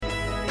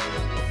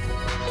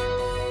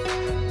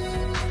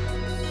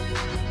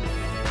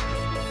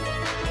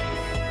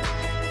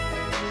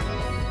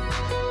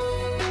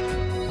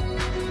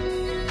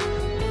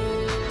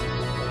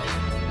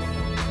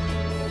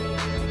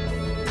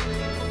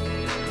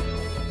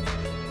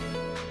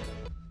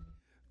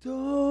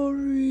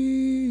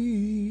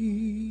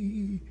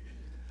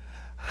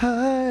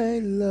I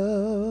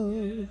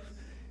love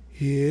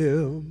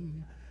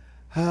him.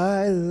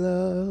 I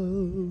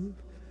love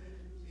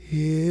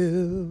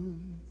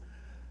him.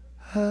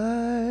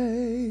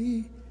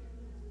 I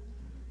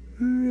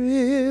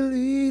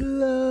really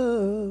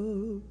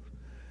love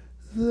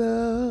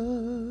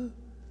the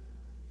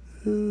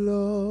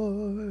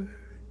Lord.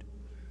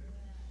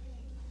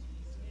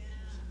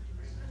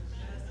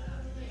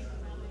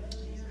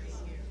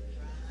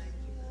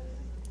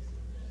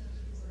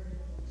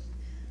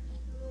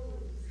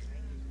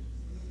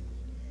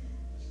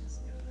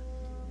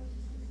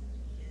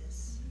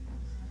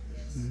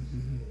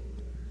 Mm-hmm.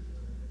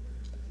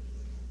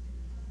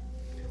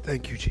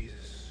 Thank you,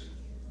 Jesus.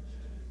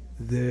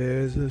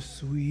 There's a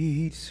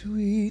sweet,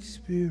 sweet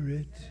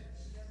spirit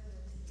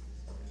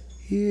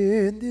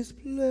in this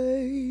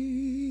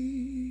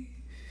place.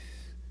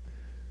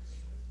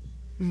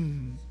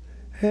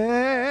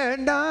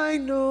 And I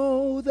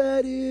know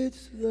that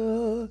it's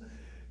the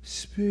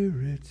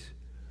Spirit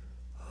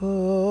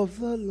of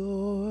the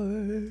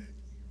Lord.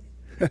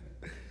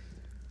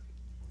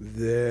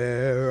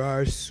 There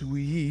are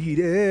sweet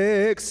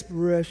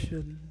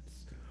expressions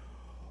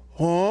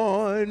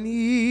on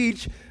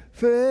each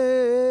face,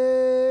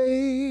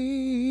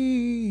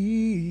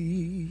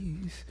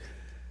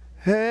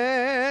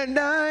 and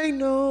I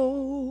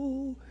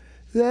know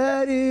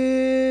that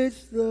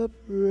it's the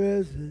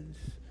presence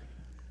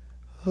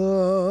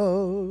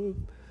of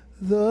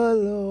the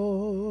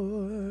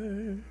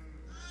Lord.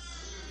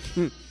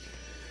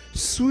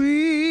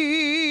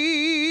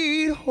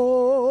 Sweet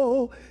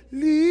Holy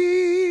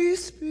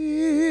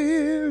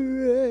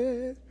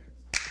Spirit,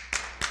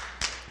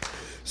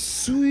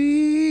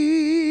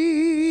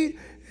 sweet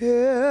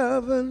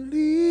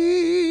heavenly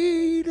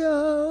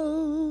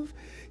dove,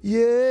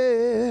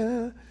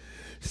 yeah,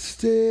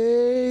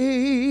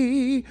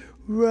 stay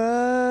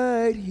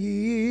right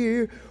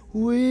here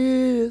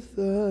with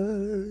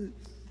us,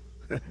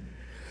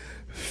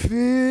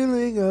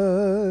 filling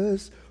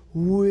us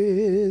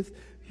with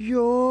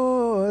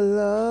your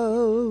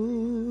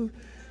love,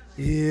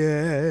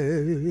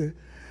 yeah.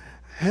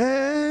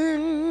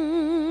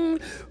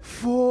 And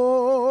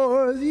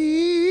for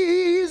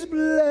these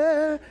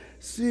blessings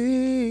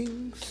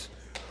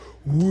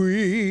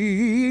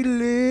we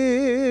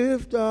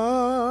lift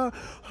our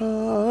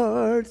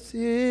hearts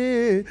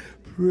in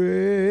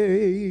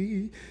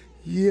praise.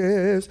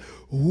 Yes,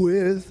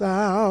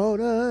 without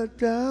a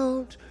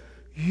doubt,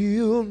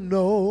 you'll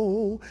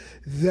know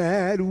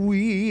that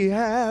we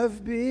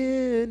have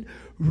been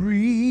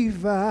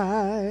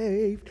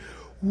revived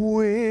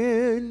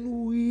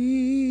when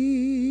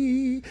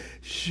we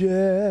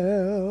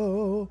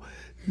shall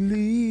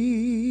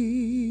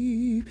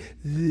leave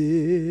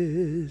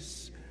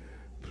this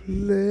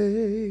place.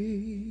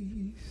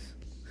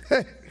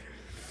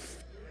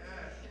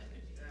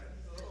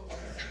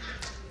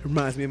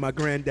 Reminds me of my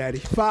granddaddy.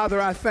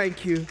 Father, I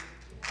thank you.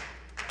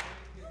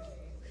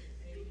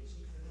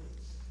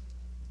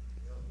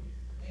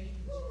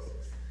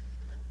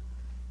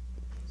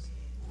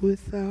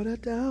 Without a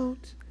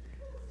doubt,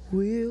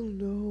 we'll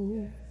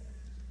know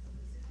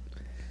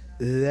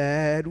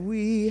that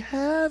we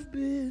have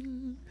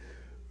been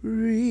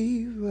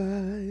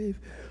revived.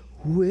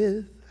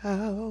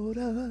 Without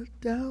a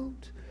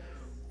doubt,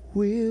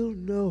 we'll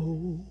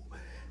know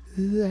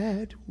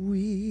that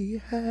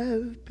we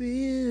have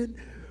been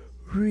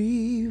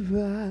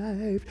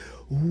revived.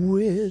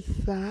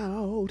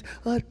 Without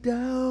a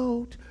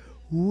doubt,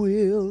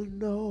 we'll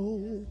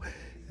know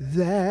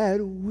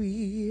that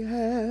we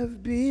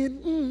have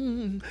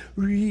been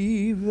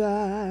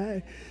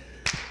revived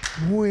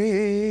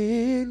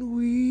when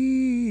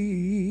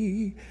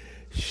we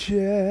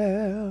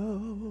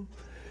shall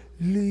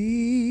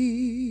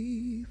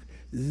leave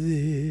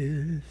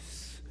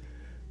this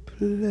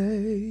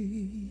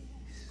place.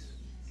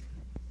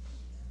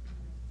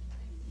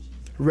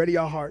 Ready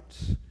our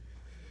hearts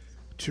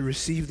to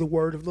receive the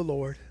word of the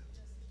Lord,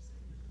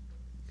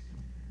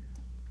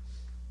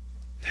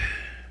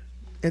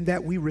 and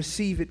that we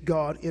receive it,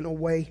 God, in a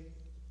way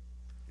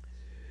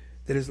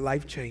that is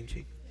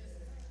life-changing.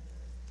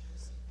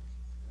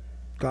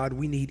 God,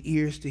 we need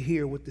ears to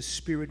hear what the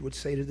Spirit would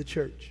say to the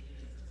church.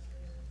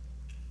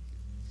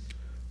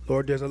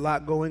 Lord, there's a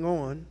lot going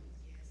on,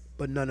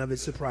 but none of it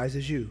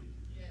surprises you.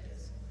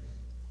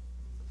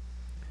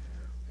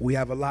 We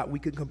have a lot we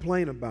can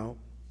complain about,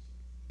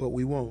 but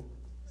we won't.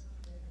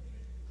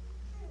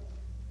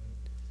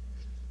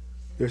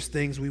 There's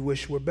things we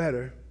wish were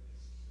better,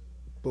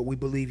 but we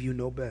believe you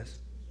know best.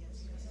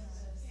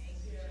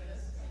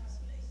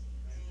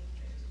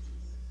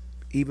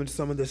 Even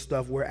some of the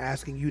stuff we're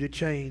asking you to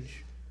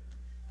change,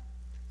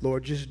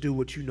 Lord, just do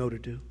what you know to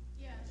do.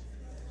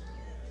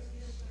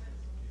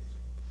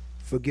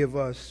 Forgive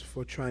us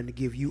for trying to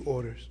give you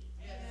orders.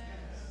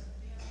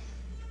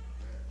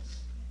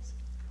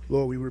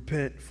 Lord, we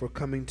repent for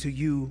coming to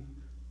you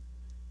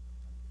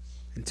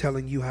and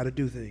telling you how to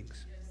do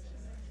things.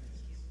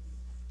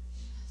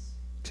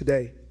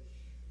 Today,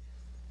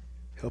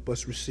 help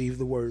us receive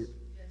the word,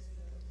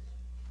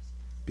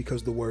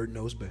 because the word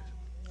knows best.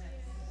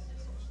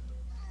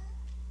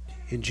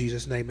 In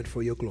Jesus' name and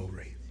for your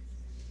glory.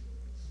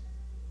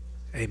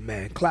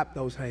 Amen. Clap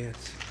those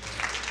hands.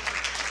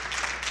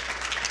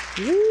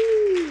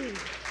 Woo.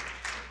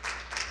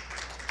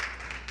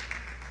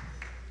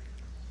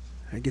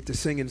 I get to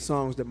singing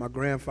songs that my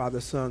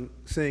grandfather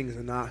sings,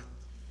 and I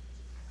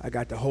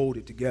got to hold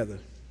it together.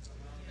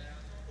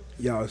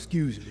 Y'all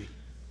excuse me.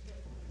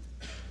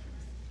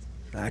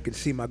 I can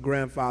see my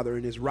grandfather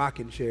in his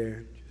rocking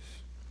chair.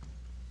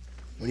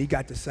 When he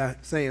got to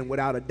saying,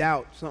 without a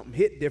doubt, something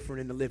hit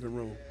different in the living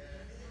room.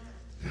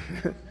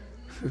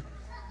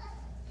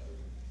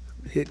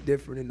 Hit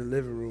different in the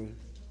living room.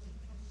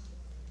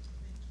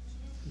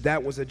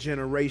 That was a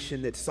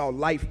generation that saw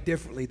life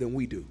differently than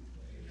we do.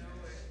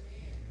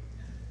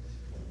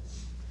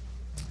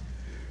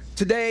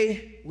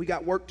 Today, we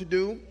got work to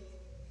do.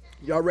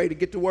 Y'all ready to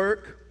get to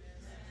work?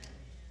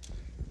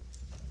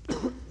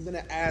 I'm going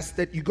to ask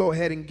that you go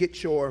ahead and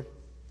get your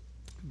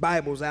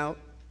Bibles out.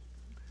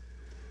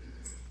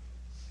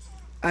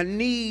 I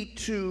need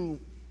to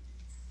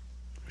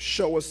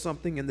show us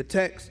something in the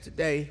text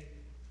today.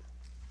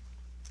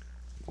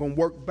 I'm going to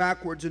work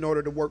backwards in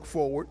order to work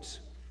forwards.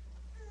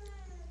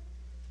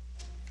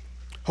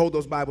 Hold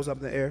those Bibles up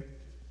in the air.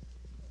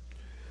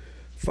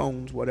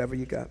 Phones, whatever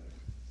you got.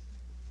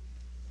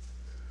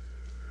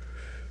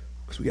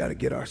 Because we got to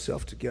get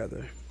ourselves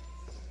together.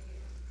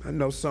 I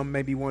know some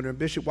may be wondering,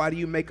 Bishop, why do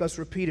you make us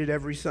repeat it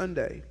every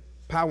Sunday?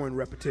 Power in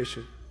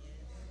repetition.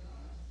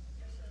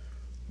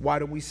 Why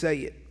do we say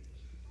it?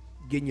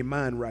 Getting your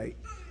mind right.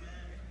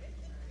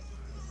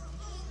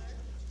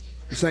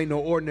 This ain't no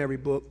ordinary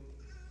book.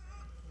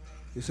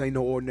 This ain't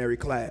no ordinary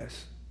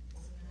class.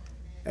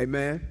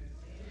 Amen?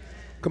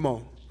 Come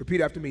on, repeat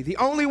after me. The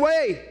only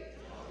way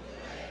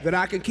that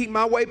I can keep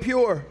my way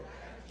pure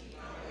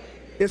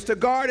is to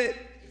guard it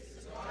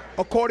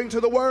according to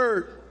the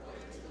word.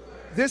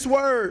 This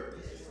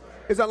word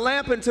is a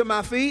lamp unto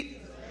my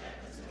feet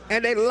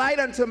and a light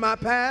unto my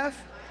path.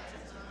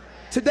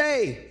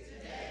 Today,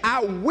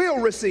 I will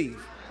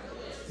receive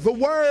the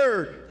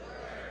word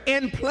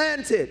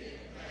implanted,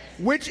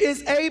 which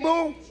is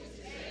able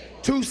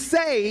to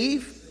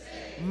save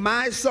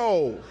my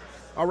soul.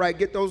 All right,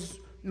 get those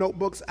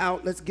notebooks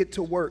out. Let's get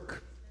to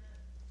work.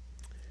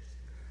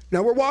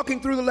 Now, we're walking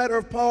through the letter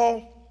of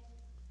Paul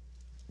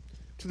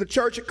to the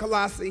church at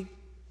Colossae,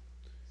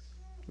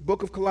 the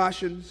book of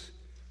Colossians.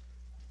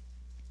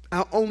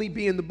 I'll only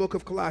be in the book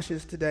of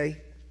Colossians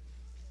today.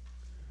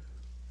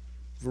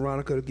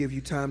 Veronica will give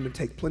you time to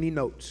take plenty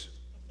notes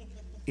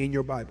in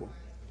your Bible.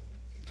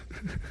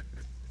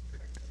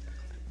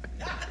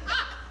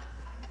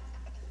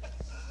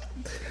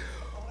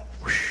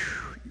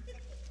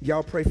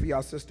 Y'all pray for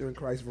y'all sister in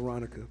Christ,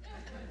 Veronica.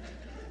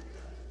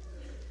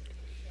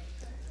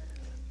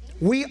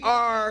 We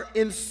are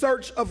in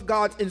search of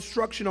God's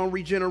instruction on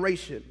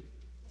regeneration.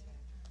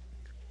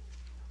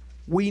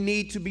 We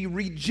need to be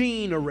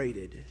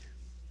regenerated.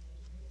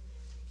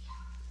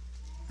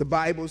 The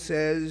Bible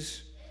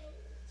says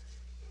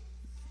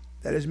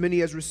that as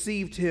many as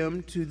received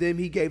him, to them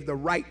he gave the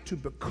right to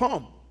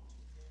become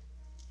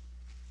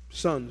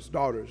sons,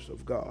 daughters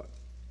of God.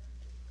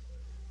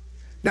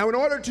 Now, in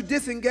order to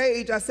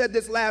disengage, I said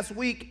this last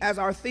week as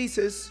our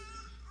thesis,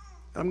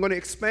 I'm going to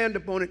expand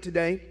upon it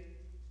today.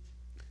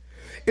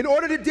 In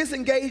order to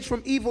disengage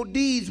from evil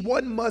deeds,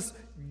 one must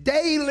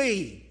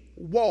daily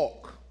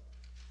walk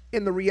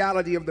in the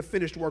reality of the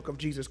finished work of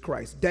Jesus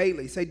Christ.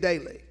 Daily, say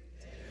daily.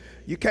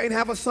 You can't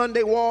have a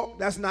Sunday walk,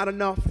 that's not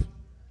enough.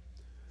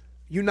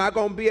 You're not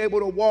going to be able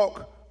to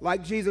walk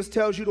like Jesus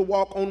tells you to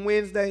walk on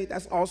Wednesday,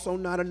 that's also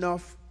not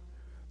enough.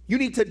 You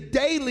need to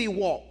daily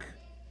walk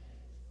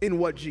in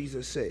what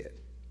Jesus said.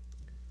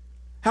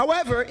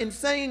 However, in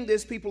saying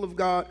this, people of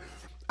God,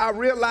 I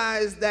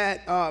realize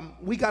that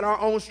we got our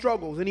own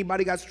struggles.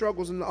 Anybody got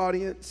struggles in the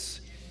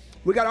audience?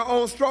 We got our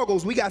own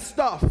struggles. We got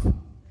stuff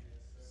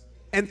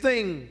and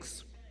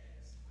things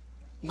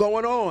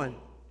going on.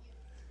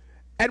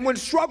 And when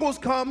struggles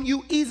come,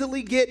 you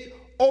easily get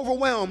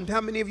overwhelmed.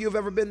 How many of you have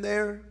ever been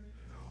there?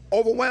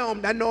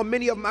 Overwhelmed. I know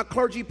many of my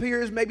clergy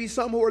peers, maybe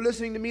some who are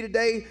listening to me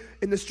today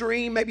in the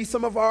stream, maybe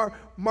some of our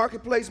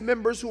marketplace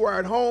members who are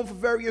at home for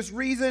various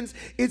reasons.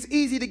 It's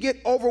easy to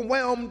get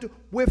overwhelmed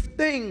with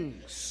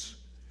things.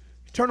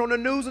 Turn on the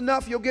news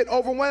enough, you'll get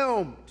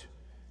overwhelmed.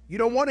 You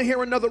don't want to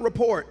hear another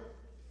report.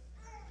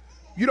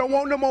 You don't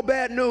want no more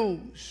bad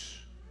news.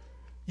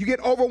 You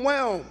get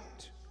overwhelmed.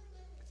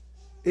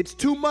 It's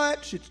too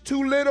much, it's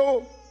too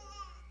little,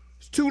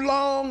 it's too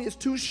long, it's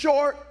too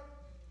short.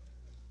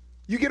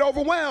 You get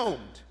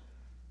overwhelmed.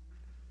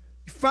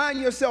 You find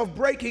yourself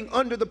breaking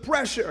under the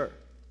pressure,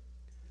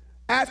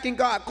 asking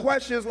God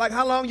questions like,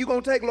 how long you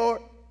gonna take,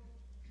 Lord?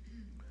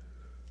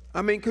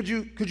 I mean, could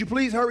you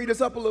please hurry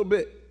this up a little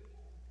bit?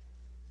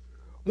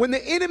 When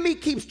the enemy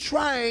keeps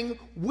trying,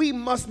 we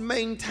must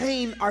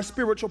maintain our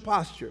spiritual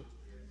posture.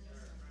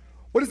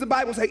 What does the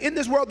Bible say? In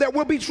this world there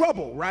will be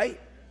trouble,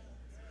 right?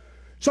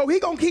 So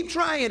he's gonna keep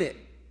trying it.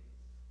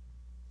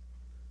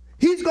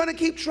 He's going to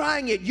keep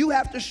trying it. You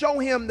have to show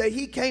him that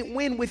he can't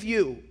win with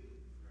you.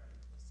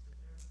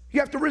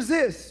 You have to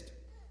resist.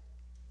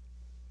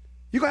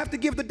 You're going to have to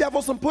give the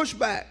devil some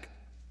pushback.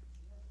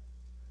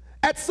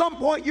 At some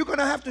point, you're going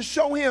to have to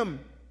show him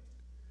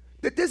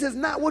that this is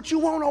not what you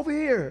want over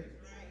here.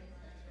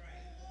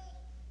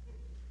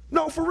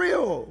 No, for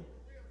real.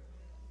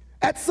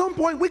 At some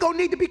point, we're going to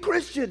need to be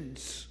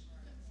Christians.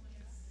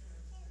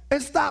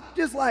 And stop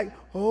just like,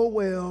 oh,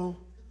 well,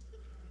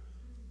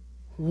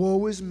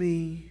 woe is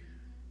me.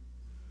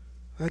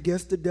 I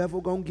guess the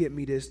devil going to get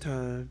me this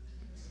time.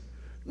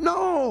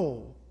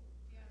 No.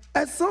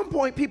 At some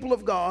point, people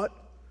of God,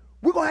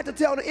 we're going to have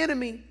to tell the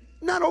enemy,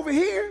 not over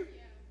here.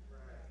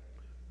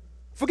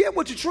 Forget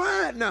what you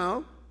tried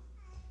now.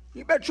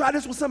 You better try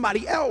this with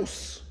somebody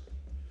else.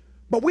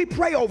 But we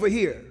pray over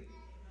here.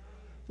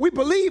 We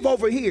believe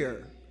over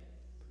here.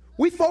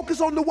 We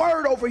focus on the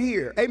word over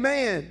here.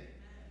 Amen.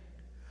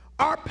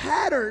 Our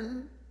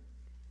pattern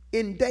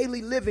in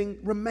daily living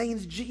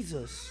remains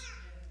Jesus.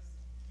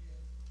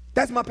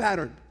 That's my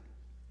pattern.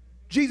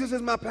 Jesus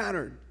is my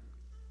pattern.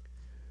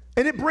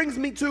 And it brings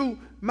me to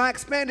my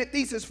expanded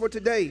thesis for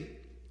today.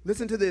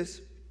 Listen to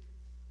this.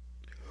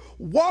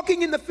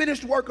 Walking in the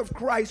finished work of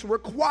Christ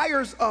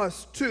requires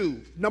us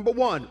to, number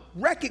one,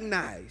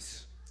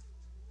 recognize.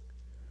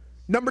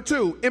 Number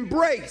two,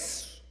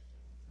 embrace.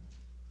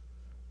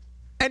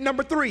 And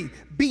number three,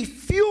 be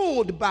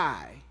fueled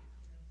by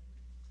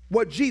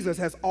what Jesus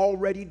has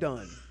already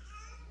done.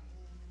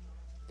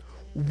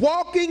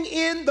 Walking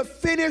in the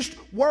finished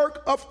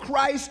work of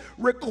Christ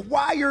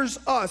requires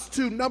us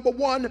to, number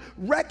one,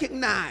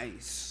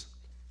 recognize.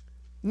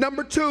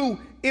 Number two,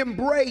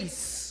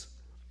 embrace.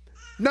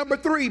 Number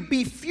three,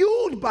 be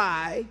fueled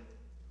by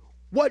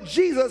what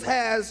Jesus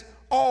has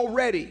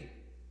already.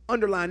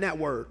 Underline that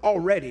word,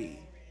 already.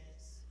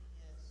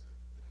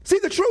 See,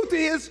 the truth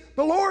is,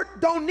 the Lord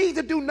don't need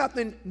to do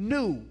nothing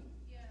new.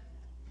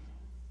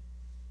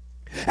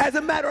 As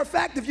a matter of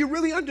fact, if you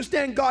really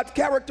understand God's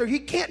character, he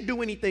can't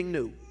do anything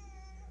new.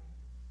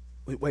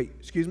 Wait,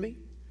 excuse me?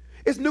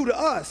 It's new to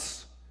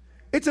us.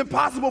 It's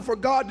impossible for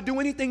God to do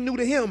anything new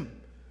to him.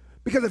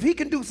 Because if he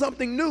can do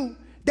something new,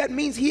 that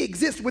means he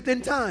exists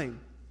within time.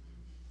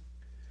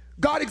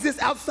 God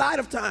exists outside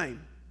of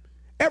time.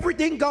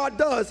 Everything God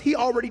does, he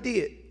already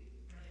did.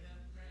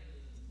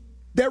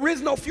 There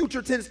is no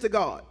future tense to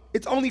God.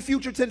 It's only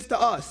future tense to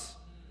us.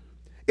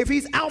 If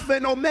he's Alpha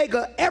and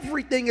Omega,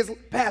 everything is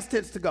past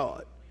tense to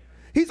God.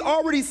 He's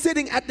already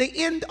sitting at the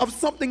end of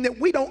something that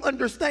we don't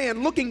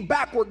understand, looking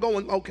backward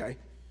going, okay.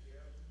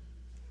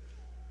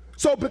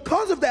 So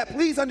because of that,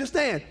 please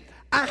understand,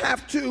 I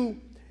have to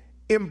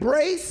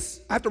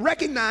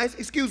recognize,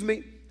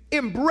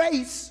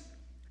 embrace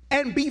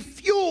and be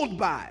fueled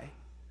by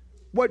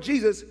what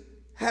Jesus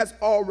has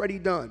already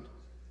done.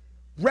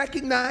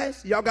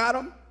 Recognize, y'all got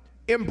them?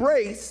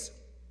 Embrace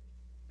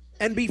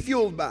and be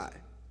fueled by.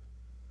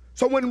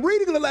 So when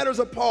reading the letters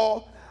of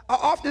Paul, I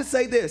often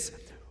say this.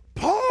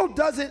 Paul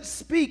doesn't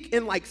speak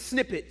in like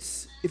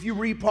snippets. If you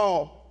read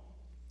Paul,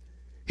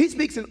 he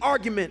speaks in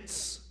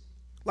arguments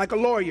like a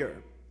lawyer.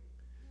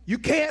 You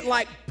can't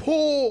like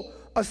pull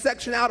a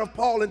section out of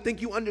Paul and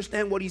think you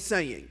understand what he's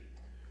saying.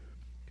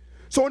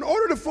 So in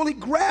order to fully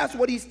grasp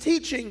what he's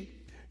teaching,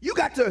 you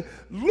got to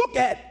look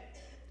at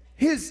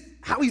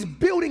how he's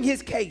building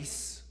his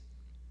case.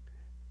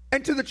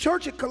 And to the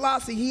church at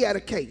Colossae, he had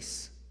a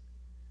case.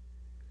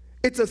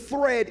 It's a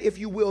thread, if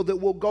you will, that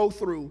we'll go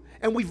through.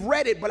 And we've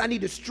read it, but I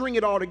need to string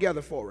it all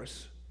together for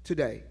us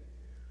today.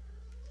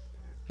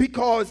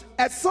 Because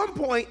at some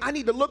point, I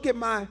need to look at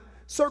my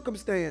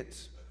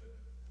circumstance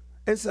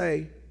and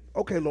say,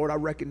 okay, Lord, I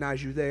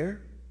recognize you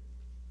there.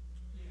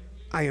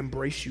 I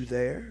embrace you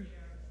there.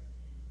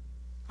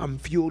 I'm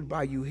fueled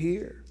by you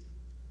here.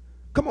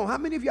 Come on, how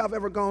many of y'all have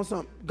ever gone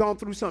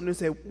through something and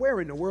said,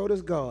 where in the world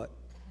is God?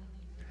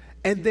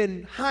 And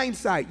then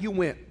hindsight, you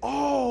went,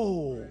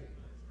 oh.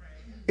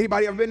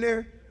 Anybody ever been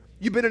there?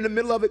 You've been in the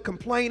middle of it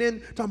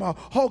complaining, talking about,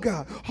 oh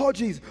God, oh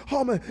Jesus,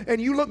 oh man. And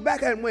you look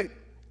back at it and went,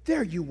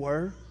 there you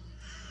were.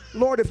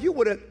 Lord, if you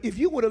would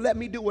have let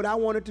me do what I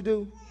wanted to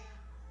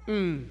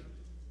do,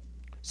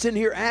 sitting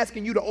here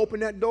asking you to open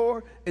that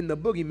door, and the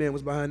boogeyman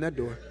was behind that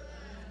door.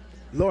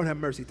 Lord have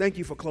mercy. Thank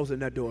you for closing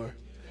that door.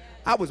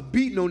 I was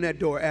beating on that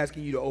door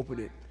asking you to open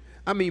it.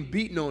 I mean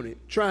beating on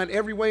it, trying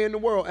every way in the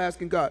world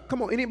asking God.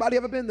 Come on, anybody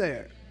ever been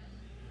there?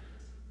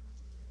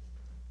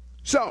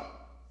 So,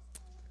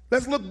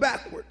 let's look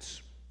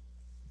backwards.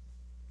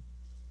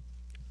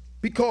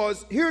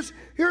 Because here's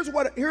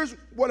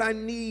what I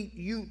need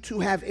you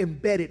to have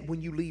embedded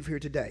when you leave here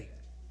today.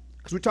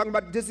 Because we're talking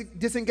about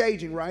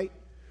disengaging, right?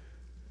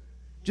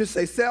 Just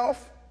say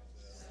self,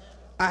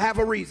 I have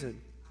a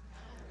reason.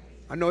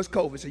 I know it's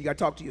COVID, so you got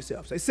to talk to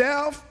yourself. Say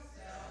self,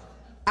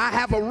 I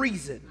have a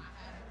reason.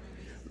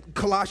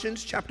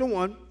 Colossians chapter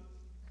 1.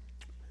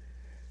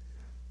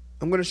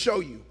 I'm going to show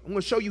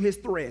you his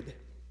thread.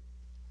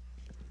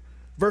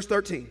 Verse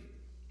 13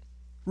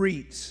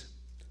 reads,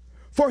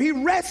 for he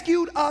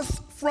rescued us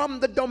from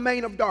the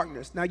domain of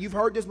darkness. Now you've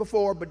heard this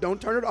before, but don't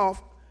turn it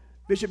off.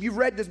 Bishop, you've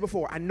read this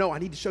before. I know, I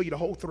need to show you the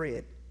whole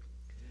thread.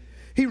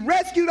 He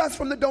rescued us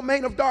from the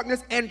domain of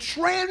darkness and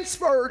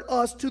transferred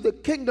us to the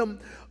kingdom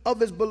of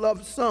his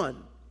beloved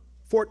Son.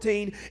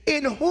 14,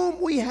 in whom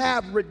we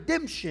have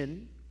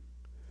redemption,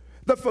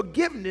 the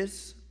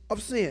forgiveness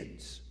of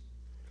sins.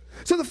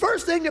 So the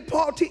first thing that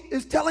Paul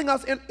is telling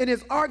us in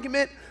his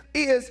argument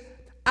is,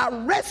 I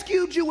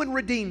rescued you and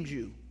redeemed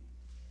you.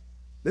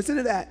 Listen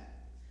to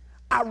that.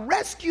 I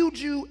rescued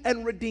you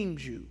and redeemed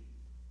you.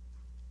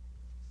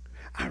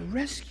 I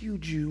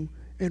rescued you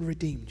and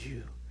redeemed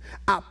you.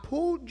 I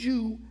pulled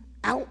you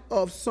out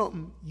of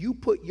something you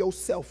put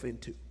yourself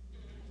into.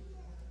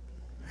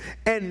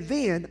 And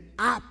then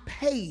I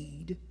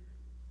paid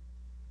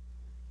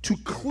to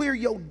clear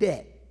your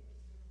debt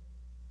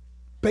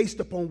based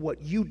upon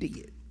what you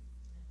did.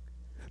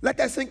 Let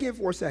that sink in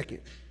for a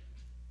second.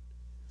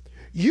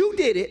 You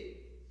did it.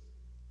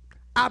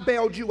 I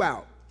bailed you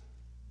out.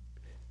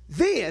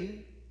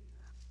 Then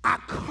I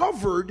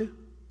covered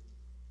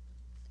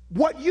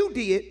what you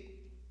did.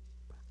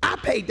 I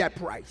paid that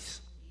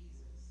price.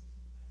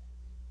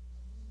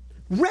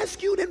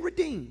 Rescued and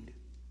redeemed.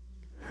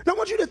 Now I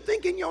want you to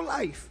think in your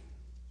life.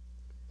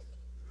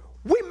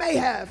 We may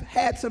have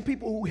had some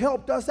people who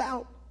helped us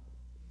out,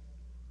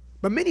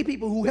 but many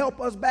people who help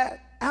us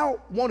back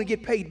out want to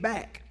get paid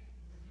back.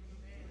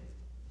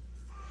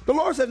 The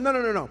Lord says,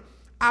 no.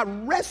 I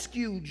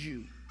rescued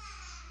you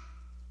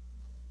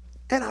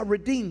and I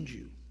redeemed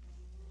you.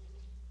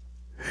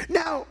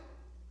 Now,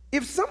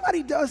 if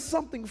somebody does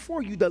something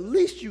for you, the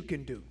least you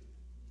can do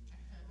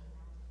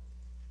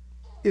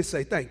is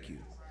say thank you.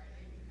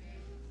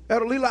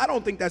 Elder Leela, I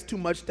don't think that's too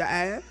much to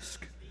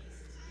ask.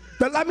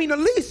 I mean, the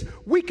least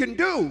we can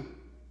do,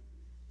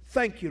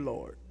 thank you,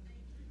 Lord.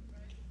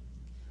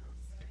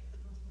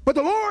 But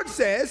the Lord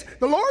says,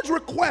 the Lord's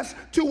request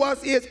to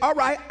us is, all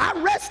right,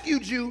 I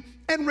rescued you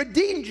and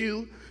redeemed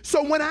you,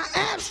 so when I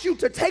asked you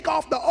to take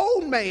off the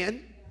old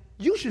man,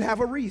 you should have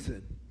a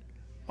reason.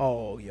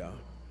 Oh, yeah.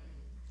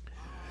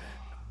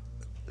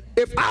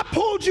 If I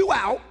pulled you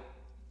out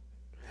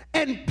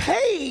and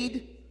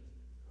paid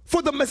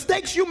for the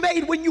mistakes you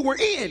made when you were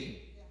in,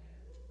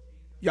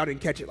 y'all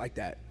didn't catch it like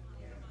that.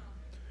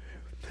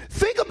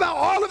 Think about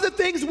all of the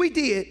things we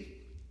did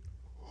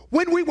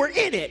when we were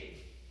in it.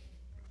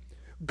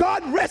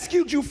 God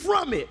rescued you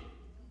from it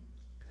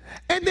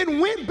and then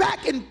went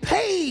back and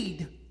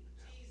paid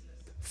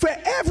for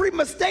every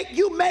mistake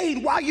you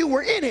made while you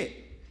were in it,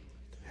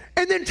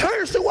 and then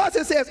turns to us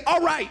and says,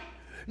 all right,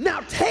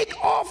 now take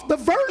off the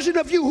version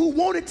of you who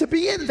wanted to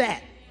be in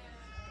that,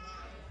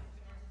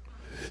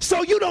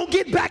 so you don't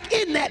get back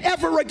in that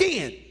ever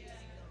again.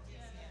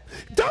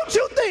 Don't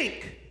you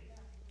think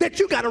that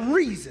you got a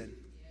reason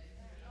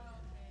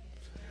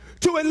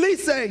to at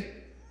least say,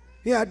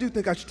 yeah, I do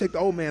think I should take the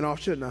old man off,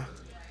 shouldn't I?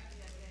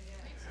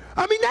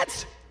 I mean,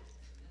 that's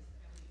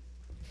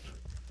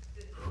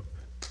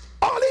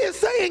all he is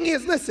saying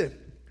is, listen,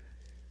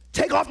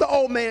 take off the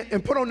old man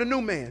and put on the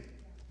new man.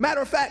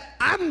 Matter of fact,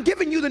 I'm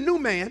giving you the new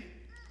man,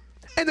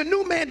 and the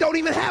new man don't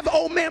even have the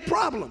old man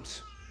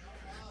problems.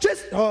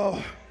 Just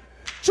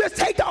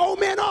take the old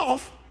man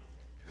off,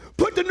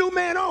 put the new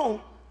man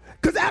on,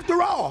 because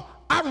after all,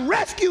 I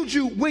rescued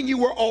you when you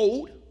were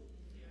old.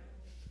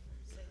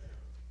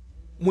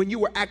 When you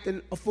were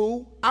acting a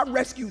fool, I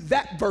rescued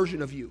that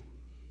version of you.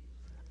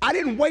 I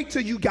didn't wait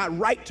till you got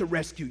right to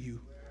rescue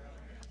you.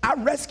 I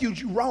rescued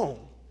you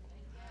wrong.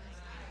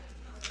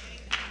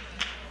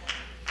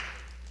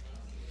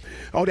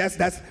 Oh, that's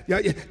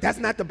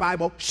not the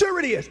Bible. Sure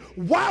it is.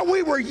 While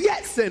we were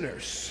yet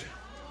sinners,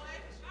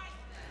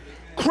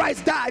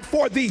 Christ died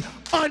for the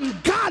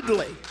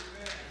ungodly.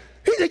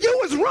 He said, you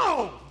was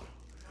wrong.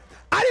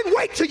 I didn't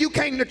wait till you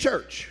came to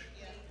church.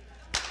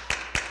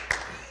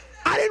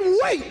 I didn't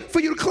wait for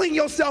you to clean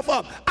yourself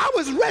up. I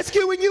was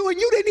rescuing you and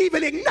you didn't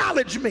even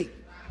acknowledge me.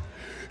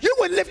 You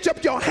would lift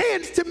up your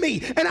hands to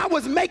me, and I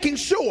was making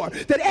sure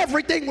that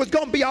everything was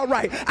going to be all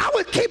right. I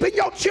was keeping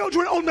your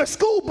children on the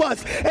school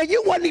bus, and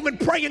you wasn't even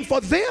praying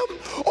for them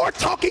or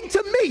talking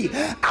to me.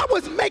 I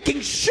was making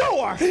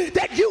sure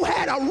that you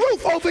had a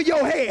roof over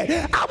your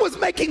head. I was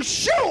making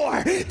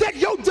sure that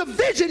your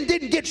division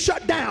didn't get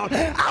shut down.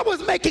 I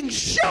was making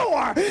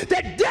sure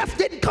that death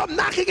didn't come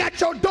knocking at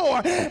your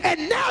door.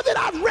 And now that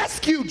I've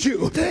rescued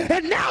you,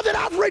 and now that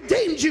I've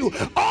redeemed you,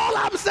 all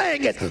I'm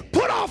saying is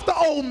put off the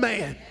old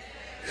man.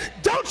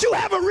 Don't you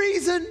have a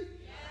reason?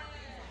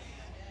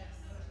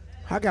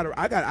 I got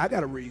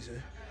a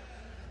reason.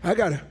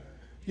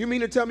 You mean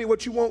to tell me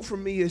what you want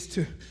from me is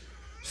to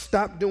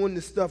stop doing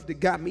the stuff that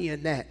got me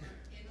in that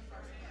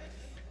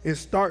and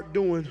start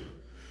doing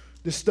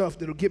the stuff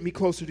that'll get me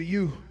closer to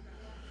you,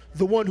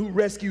 the one who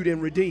rescued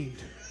and redeemed?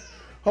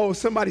 Oh,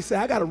 somebody say,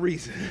 I got a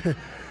reason.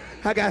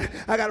 I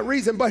got a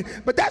reason,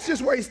 but that's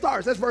just where he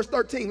starts. That's verse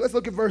 13. Let's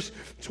look at verse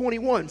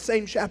 21,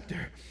 same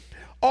chapter.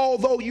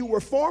 Although you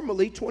were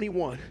formerly,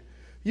 21,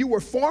 you were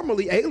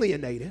formerly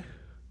alienated,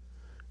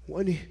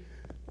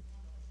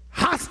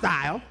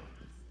 hostile,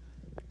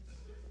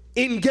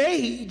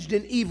 engaged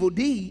in evil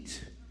deeds,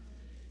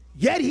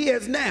 yet he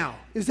is now.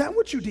 Is that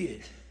what you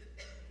did?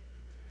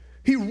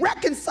 He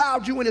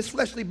reconciled you in his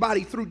fleshly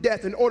body through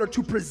death in order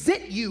to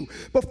present you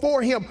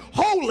before him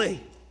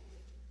holy,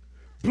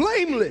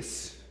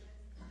 blameless,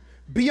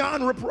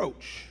 beyond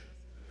reproach.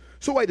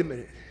 So wait a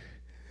minute.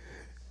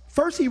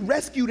 First he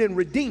rescued and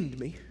redeemed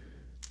me.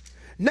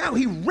 Now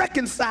he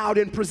reconciled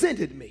and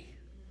presented me.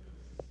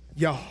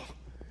 Y'all,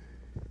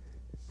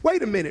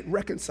 wait a minute,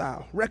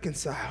 reconcile.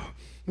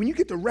 When you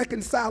get to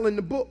reconciling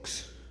the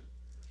books,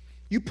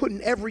 you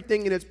putting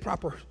everything in its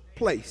proper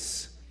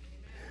place.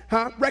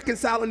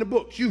 Reconciling the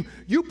books.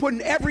 You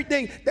putting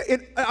everything,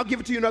 I'll give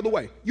it to you another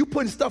way. You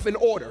putting stuff in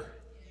order.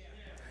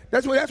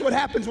 That's what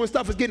happens when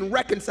stuff is getting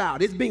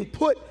reconciled. It's being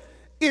put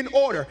in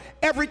order.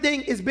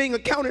 Everything is being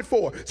accounted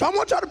for. So I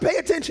want y'all to pay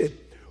attention.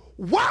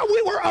 While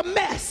we were a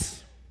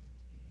mess,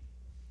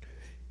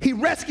 he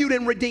rescued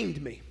and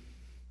redeemed me.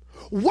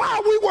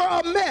 While we were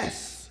a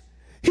mess,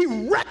 he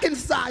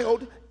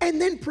reconciled and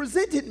then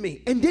presented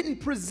me, and didn't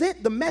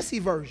present the messy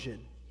version.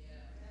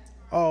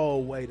 Oh,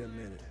 wait a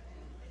minute.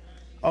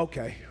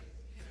 Okay.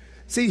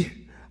 See,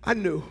 I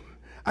knew.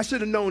 I should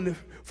have known that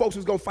folks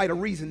was going to fight a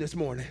reason this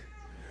morning.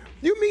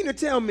 You mean to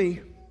tell me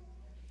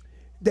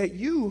that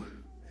you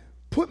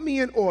put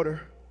me in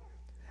order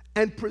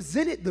and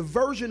presented the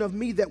version of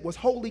me that was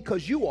holy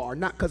because you are,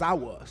 not because I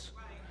was?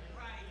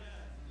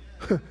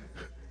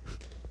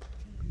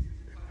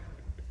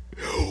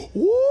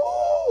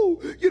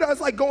 Woo! You know,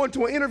 it's like going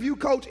to an interview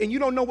coach and you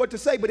don't know what to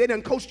say, but they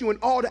done coached you in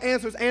all the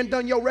answers and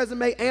done your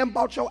resume and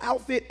bought your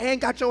outfit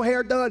and got your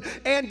hair done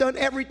and done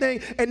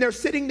everything, and they're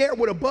sitting there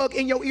with a bug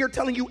in your ear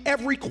telling you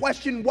every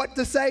question what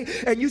to say,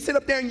 and you sit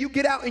up there and you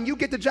get out and you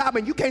get the job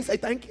and you can't say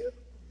thank you.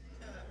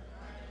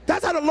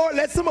 That's how the Lord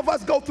lets some of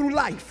us go through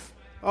life.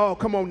 Oh,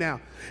 come on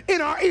now. In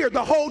our ear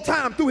the whole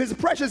time through his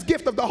precious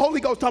gift of the Holy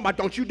Ghost, talking about,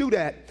 don't you do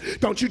that.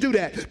 Don't you do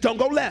that. Don't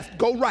go left,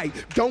 go right.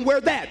 Don't wear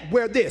that,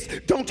 wear this.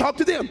 Don't talk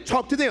to them,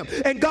 talk to them.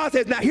 And God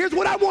says, now here's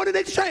what I want in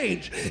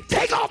exchange.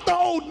 Take off the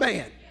old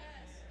man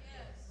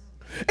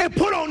and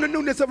put on the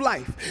newness of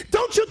life.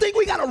 Don't you think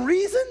we got a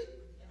reason?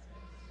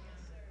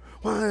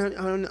 Well, I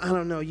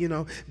don't know, you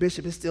know,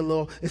 Bishop, it's still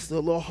a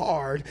little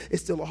hard.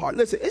 It's still a little hard.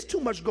 Listen, it's too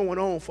much going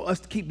on for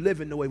us to keep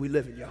living the way we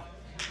living, y'all.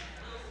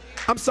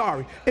 I'm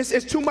sorry.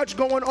 It's too much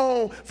going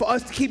on for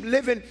us to keep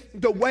living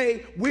the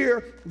way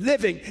we're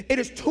living. It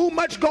is too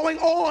much going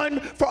on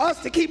for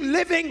us to keep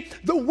living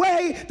the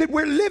way that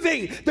we're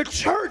living. The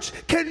church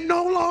can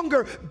no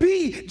longer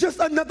be just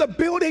another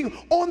building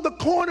on the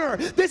corner.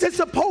 This is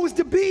supposed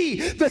to be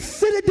the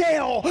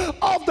citadel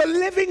of the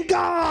living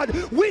God.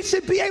 We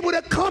should be able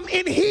to come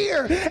in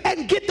here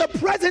and get the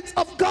presence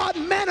of God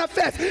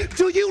manifest.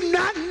 Do you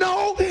not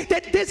know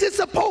that this is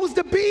supposed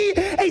to be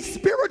a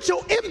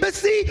spiritual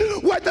embassy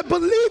where the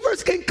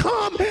believers can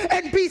come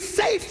and be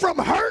safe from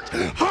hurt,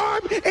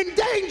 harm, and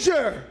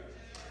danger?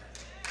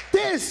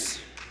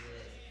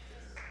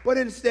 But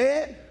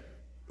instead,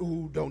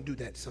 ooh, don't do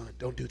that, son,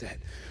 don't do that.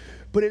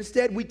 But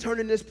instead, we turn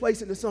in this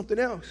place into something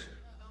else.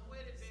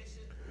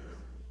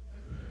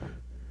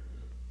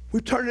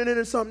 We turn it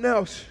into something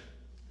else.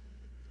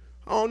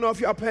 I don't know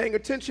if y'all paying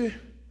attention.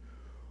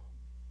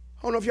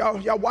 I don't know if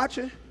y'all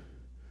watching.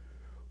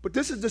 But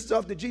this is the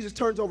stuff that Jesus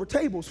turns over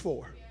tables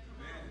for.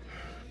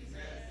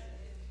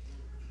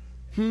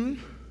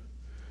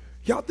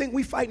 Y'all think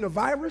we fighting a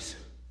virus?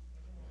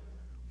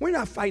 We're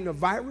not fighting a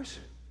virus.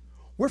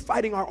 We're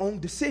fighting our own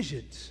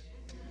decisions.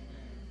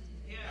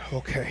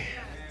 Okay.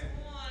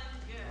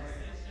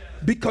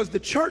 Because the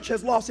church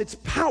has lost its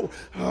power.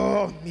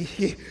 Oh,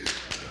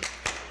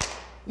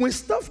 when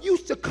stuff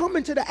used to come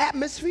into the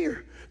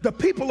atmosphere, the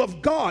people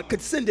of God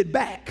could send it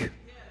back.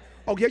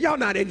 Oh yeah, y'all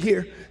not in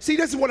here. See,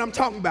 this is what I'm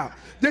talking about.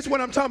 This is what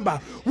I'm talking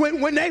about.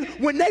 When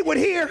they would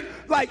hear,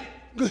 like,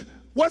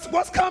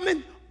 what's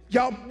coming?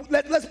 Y'all,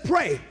 let's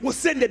pray. We'll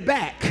send it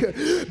back.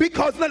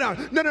 Because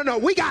no.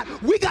 We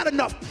got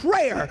enough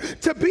prayer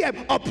to be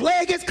a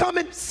plague is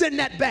coming, send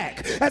that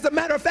back. As a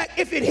matter of fact,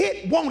 if it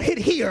hit, won't hit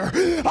here.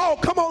 Oh,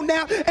 come on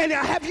now. And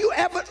have you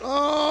ever,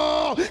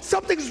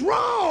 something's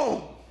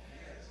wrong.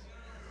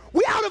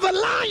 We out of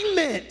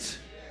alignment.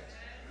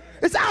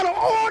 It's out of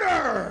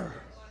order.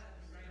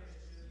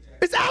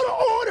 It's out of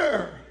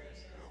order.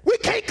 We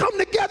can't come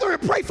together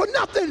and pray for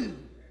nothing.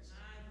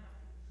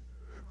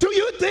 Do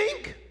you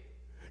think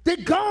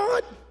that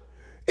God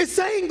is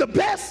saying the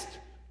best,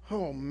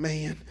 oh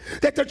man,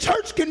 that the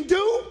church can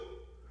do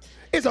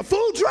is a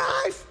food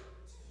drive?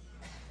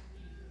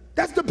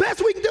 That's the best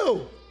we can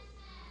do.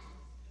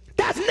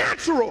 That's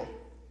natural.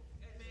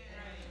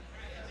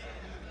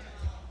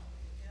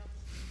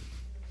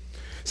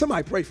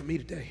 Somebody pray for me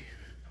today.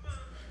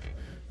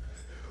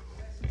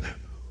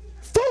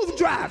 Food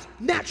drives,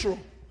 natural.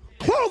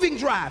 Clothing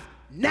drive,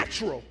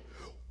 natural.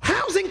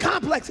 Housing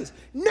complexes,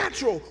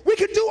 natural. We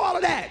can do all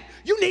of that.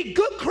 You need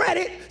good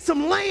credit,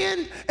 some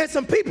land, and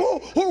some people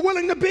who are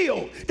willing to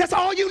build. That's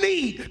all you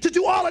need to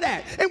do all of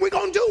that. And we're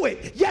going to do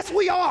it. Yes,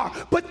 we are.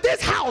 But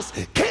this house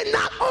can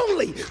not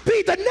only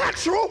be the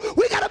natural,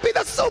 we got to be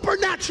the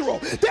supernatural.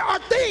 There are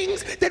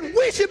things that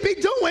we should be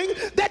doing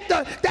that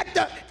the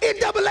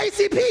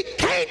NAACP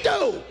can't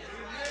do.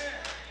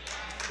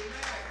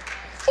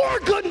 Or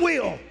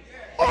Goodwill.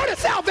 Or the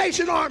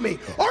Salvation Army,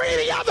 or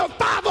any other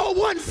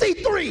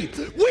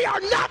 501c3. We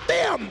are not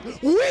them.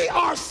 We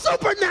are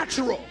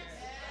supernatural.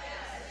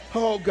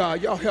 Oh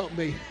God, y'all help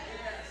me.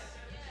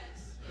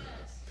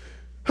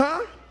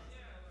 Huh?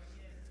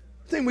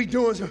 Thing we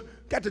doing is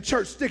got the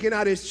church sticking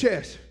out his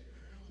chest.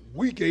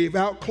 We gave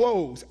out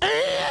clothes.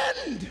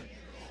 And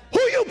who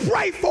you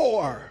pray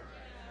for?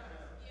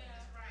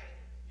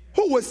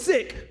 Who was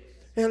sick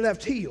and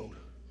left healed?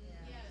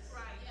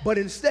 But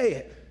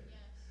instead,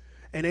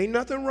 and ain't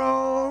nothing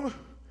wrong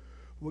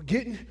with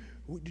getting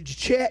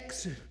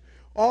checks and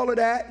all of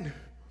that.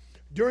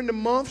 During the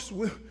months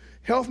with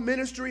health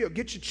ministry or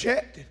get you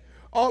checked and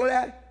all of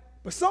that.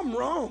 But something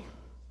wrong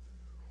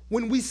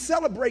when we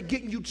celebrate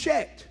getting you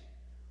checked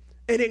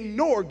and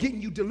ignore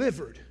getting you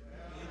delivered.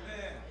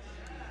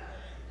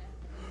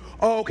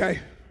 Oh, okay.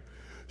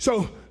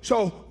 So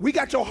we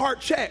got your heart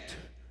checked,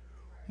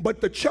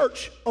 but the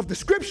church of the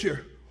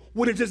scripture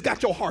would have just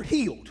got your heart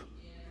healed.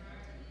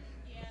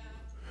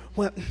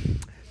 Well,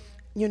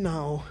 you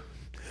know,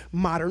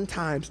 modern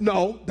times.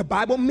 No, the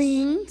Bible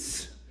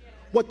means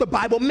what the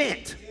Bible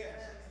meant.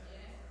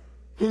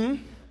 And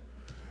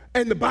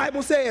the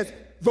Bible says,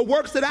 the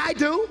works that I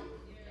do,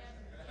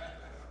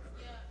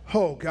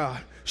 oh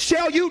God,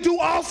 shall you do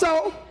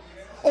also?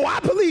 Oh, I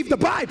believe the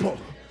Bible.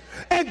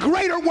 And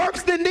greater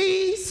works than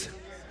these,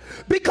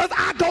 because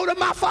I go to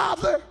my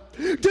Father.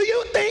 Do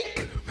you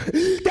think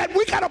that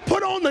we got to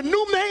put on the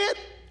new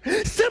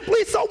man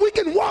simply so we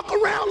can walk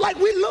around like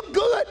we look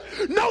good?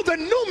 No, the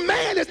new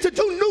man is to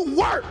do new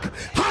work.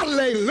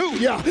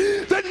 Hallelujah.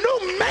 The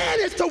new man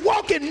is to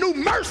walk in new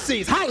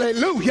mercies.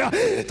 Hallelujah.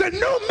 The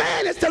new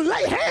man is to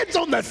lay hands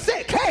on the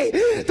sick. Hey,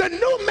 the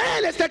new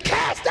man is to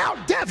cast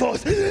out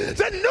devils.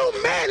 The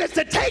new man is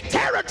to take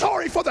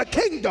territory for the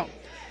kingdom.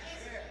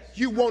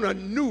 You want a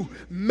new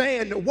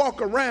man to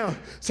walk around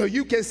so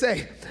you can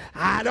say,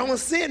 I don't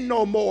sin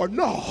no more.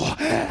 No,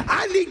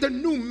 I need the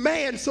new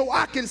man so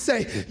I can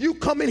say, you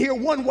come in here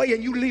one way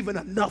and you leave in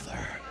another.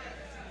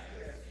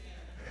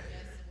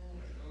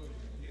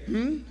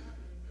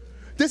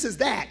 This is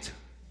that.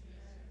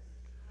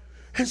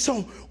 And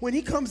so when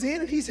he comes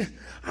in and he said,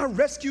 I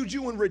rescued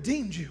you and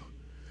redeemed you.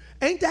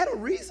 Ain't that a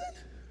reason?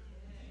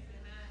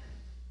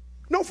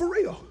 No, for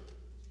real.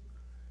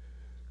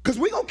 Because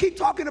we're going to keep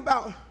talking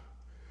about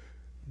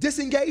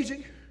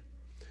disengaging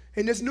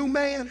and this new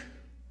man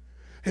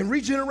and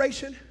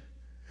regeneration,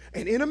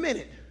 and in a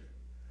minute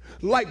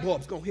light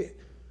bulb's gonna hit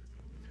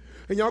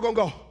and y'all gonna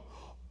go,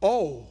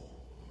 oh,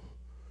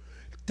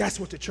 that's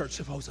what the church's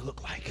supposed to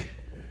look like.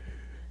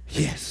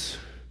 Yes,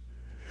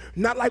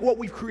 not like what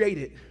we've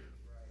created,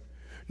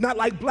 not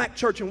like black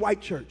church and white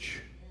church.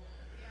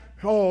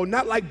 Oh,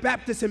 not like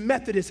Baptist and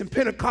Methodist and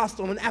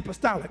Pentecostal and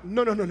Apostolic.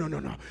 No.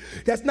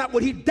 That's not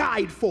what he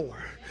died for.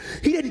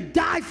 He didn't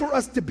die for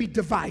us to be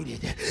divided.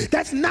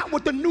 That's not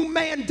what the new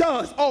man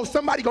does. Oh,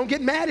 somebody gonna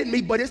get mad at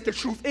me, but it's the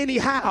truth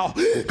anyhow.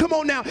 Come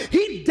on now.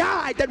 He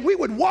died that we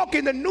would walk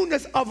in the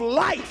newness of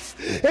life.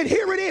 And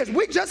here it is.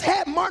 We just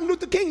had Martin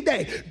Luther King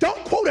Day.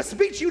 Don't quote a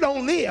speech you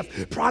don't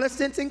live.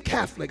 Protestants and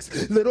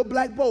Catholics, little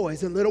black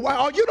boys and little white.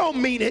 Oh, you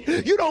don't mean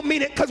it. You don't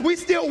mean it because we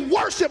still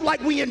worship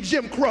like we in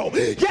Jim Crow.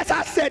 Yes,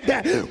 I said that.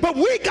 But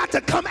we got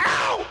to come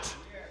out.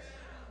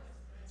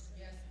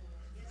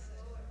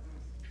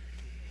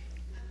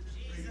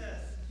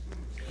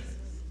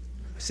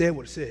 Said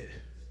what it said.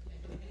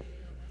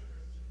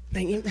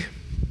 Man,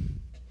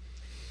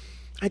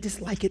 I just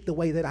like it the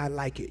way that I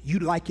like it. You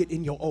like it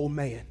in your old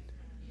man.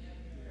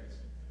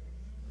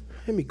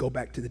 Let me go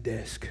back to the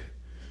desk.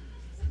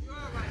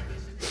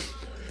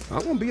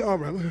 I'm going to be all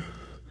right.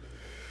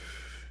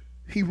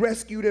 He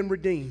rescued and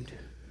redeemed.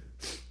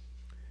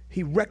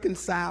 He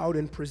reconciled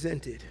and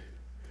presented.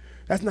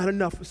 That's not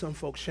enough for some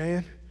folks,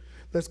 Shan.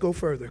 Let's go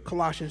further.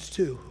 Colossians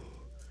 2.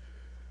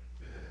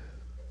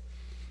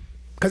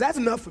 Because that's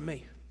enough for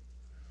me.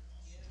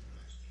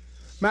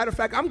 Matter of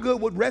fact, I'm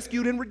good with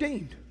rescued and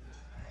redeemed.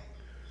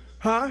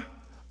 Huh?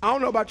 I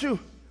don't know about you.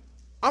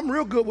 I'm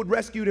real good with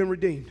rescued and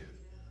redeemed.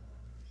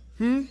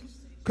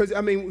 Because, I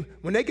mean,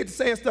 when they get to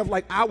saying stuff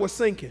like, I was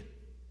sinking.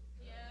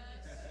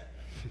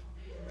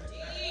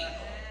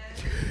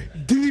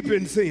 Deep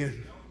in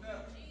sin.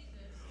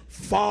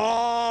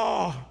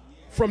 Far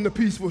from the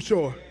peaceful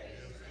shore.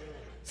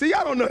 See,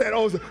 y'all don't know that.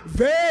 Also,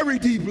 very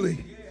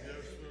deeply.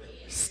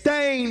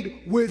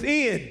 Stained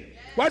within.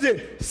 Watch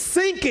it.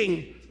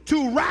 Sinking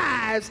to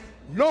rise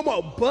no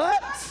more,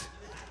 but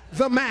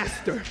the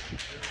master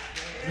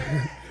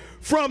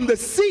from the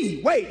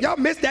sea. Wait, y'all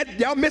missed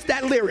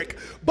that lyric.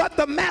 But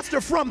the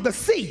master from the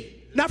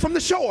sea, not from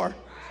the shore,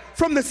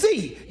 from the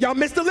sea. Y'all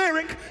missed the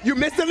lyric. You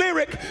missed the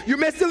lyric. You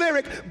missed the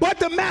lyric. But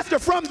the master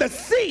from the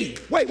sea.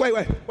 Wait.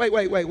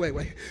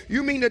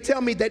 You mean to tell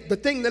me that the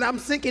thing that I'm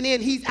sinking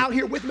in, he's out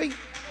here with me?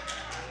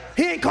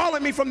 He ain't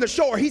calling me from the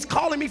shore. He's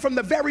calling me from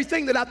the very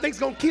thing that I think's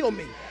gonna kill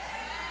me.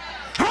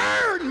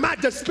 Heard my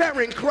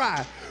despairing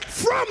cry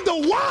from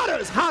the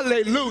waters,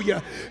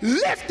 hallelujah,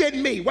 lifted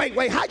me.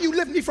 Wait, how you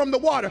lift me from the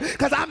water?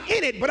 Because I'm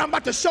in it, but I'm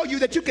about to show you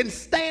that you can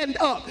stand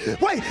up.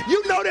 Wait,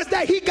 you notice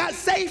that he got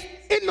safe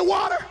in the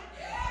water?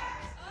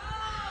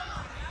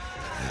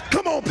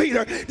 Come on,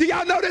 Peter. Do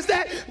y'all notice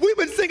that? We've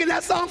been singing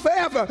that song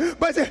forever.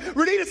 But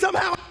Renita,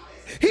 somehow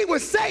he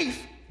was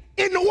safe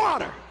in the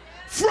water.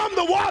 From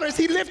the waters,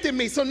 he lifted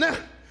me. So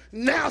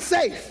now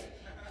safe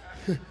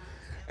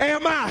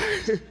am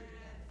I.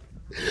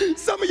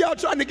 Some of y'all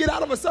trying to get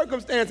out of a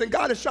circumstance, and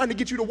God is trying to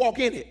get you to walk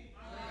in it.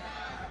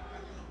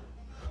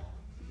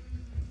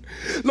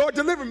 Lord,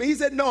 deliver me. He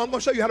said, no, I'm going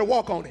to show you how to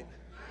walk on it.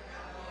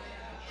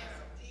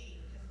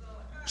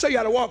 Show you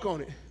how to walk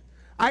on it.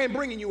 I ain't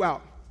bringing you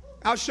out.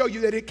 I'll show you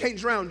that it can't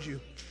drown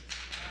you.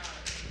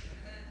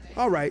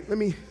 All right,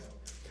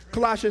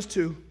 Colossians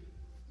 2,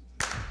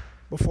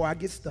 before I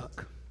get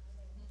stuck.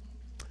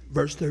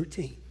 Verse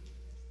 13.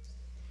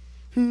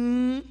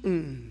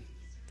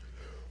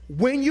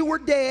 When you were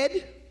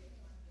dead,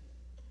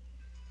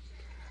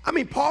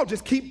 Paul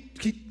just keep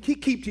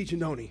teaching,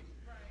 don't he?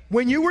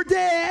 When you were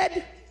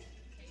dead,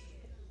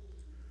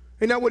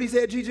 ain't that what he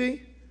said,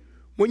 Gigi?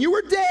 When you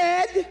were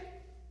dead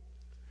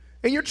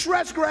in your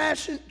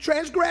transgressions,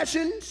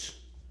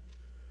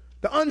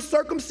 the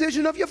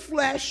uncircumcision of your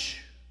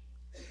flesh,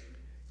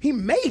 he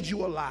made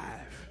you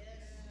alive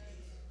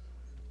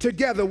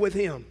together with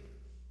him,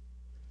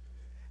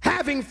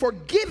 having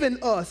forgiven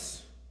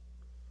us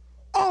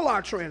all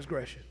our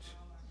transgressions.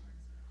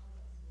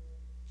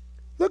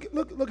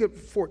 Look at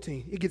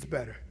 14. It gets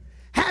better.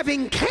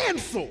 Having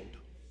canceled.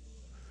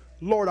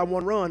 Lord, I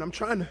want to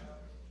run.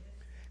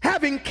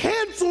 Having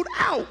canceled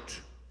out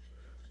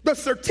the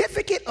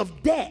certificate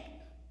of debt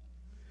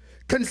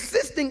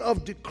consisting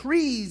of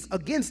decrees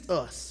against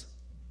us,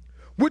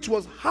 which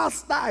was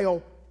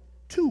hostile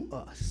to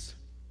us.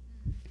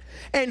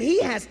 And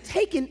he has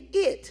taken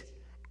it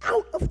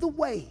out of the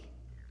way,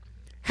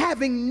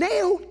 having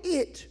nailed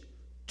it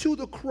to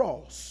the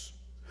cross.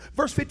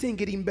 Verse 15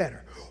 get even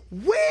better.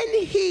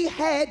 When he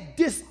had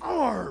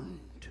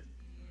disarmed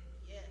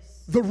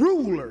the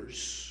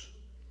rulers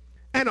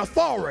and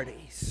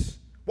authorities,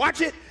 watch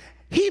it,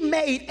 he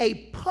made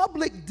a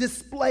public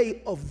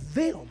display of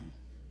them,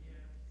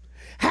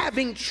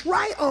 having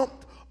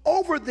triumphed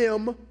over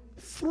them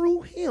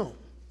through him.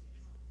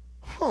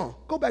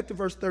 Go back to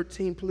verse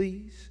 13,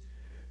 please.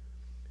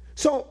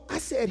 So I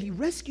said he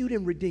rescued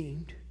and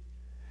redeemed.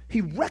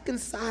 He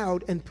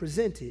reconciled and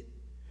presented.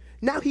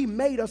 Now he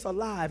made us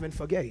alive and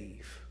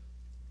forgave.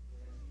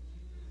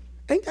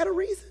 Ain't that a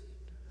reason?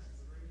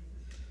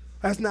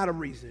 That's not a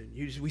reason.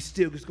 We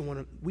just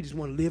want to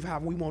live how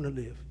we want to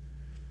live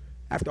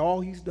after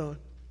all he's done.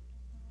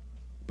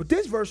 But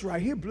this verse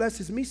right here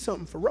blesses me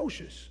something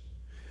ferocious,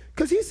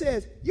 because he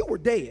says you were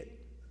dead,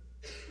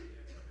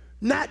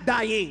 not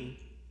dying,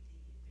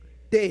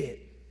 dead.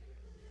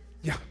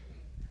 Yeah,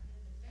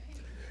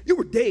 you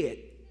were dead.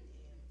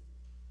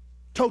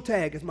 Toe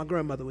tag, as my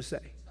grandmother would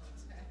say.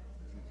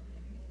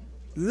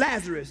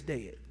 Lazarus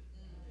dead.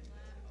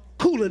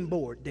 Cooling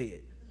board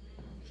dead.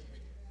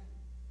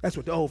 That's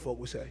what the old folk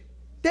would say.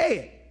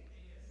 Dead.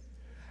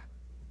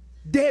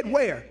 Dead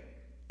where?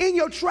 In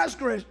your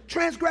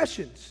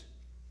transgressions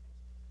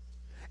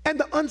and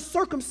the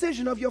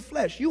uncircumcision of your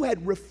flesh. You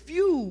had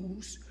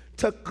refused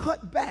to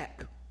cut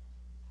back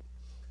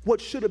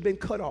what should have been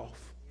cut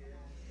off.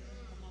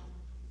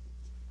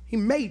 He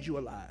made you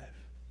alive.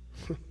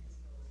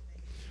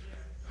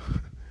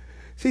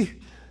 See,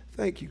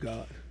 thank you,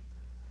 God.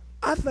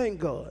 I thank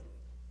God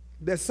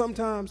that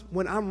sometimes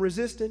when I'm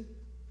resisting,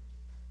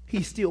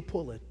 he's still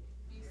pulling.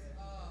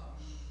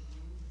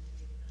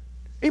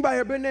 Anybody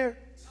ever been there?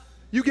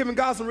 You giving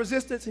God some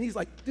resistance and he's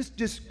like,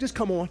 just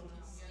come on.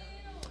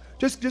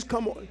 Just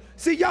come on.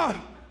 See, y'all,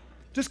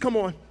 just come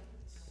on.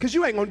 Because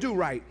you ain't going to do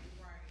right.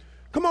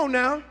 Come on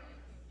now.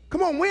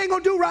 Come on, we ain't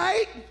going to do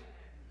right.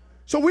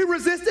 So we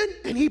resisting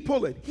and he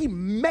pulling. He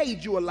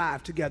made you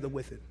alive together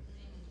with it.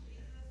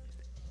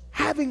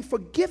 Having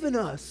forgiven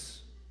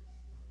us,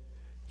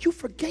 you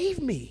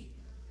forgave me.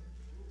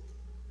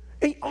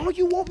 And all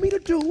you want me to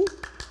do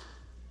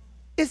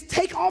is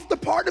take off the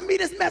part of me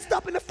that's messed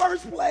up in the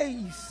first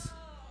place.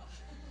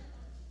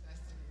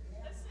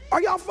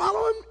 Are y'all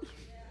following?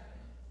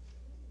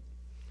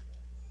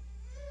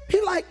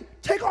 He like,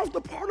 take off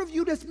the part of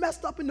you that's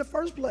messed up in the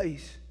first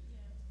place.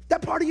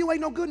 That part of you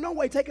ain't no good no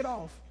way, take it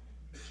off.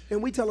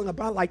 And we telling him,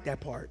 I like that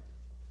part.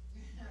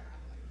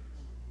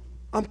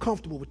 I'm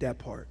comfortable with that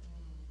part.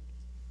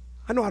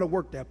 I know how to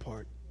work that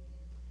part.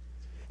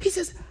 He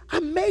says, I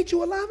made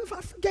you alive if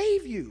I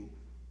forgave you.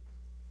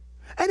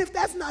 And if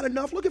that's not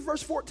enough, look at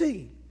verse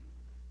 14.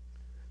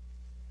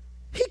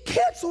 He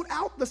canceled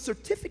out the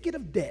certificate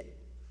of debt.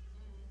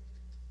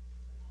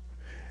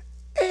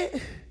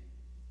 And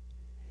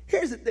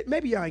here's it.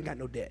 Maybe y'all ain't got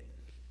no debt.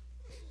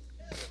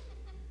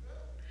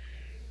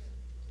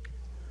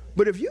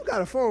 But if you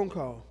got a phone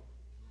call,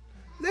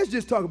 let's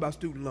just talk about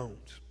student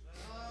loans.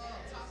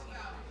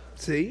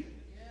 See?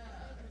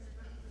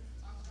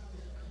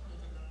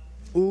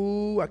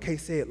 Ooh, I can't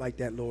say it like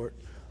that, Lord.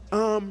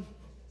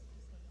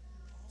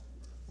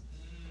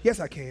 Yes,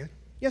 I can.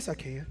 Yes, I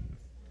can.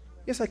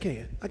 Yes, I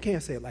can. I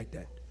can't say it like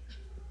that.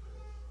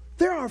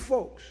 There are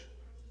folks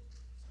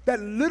that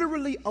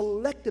literally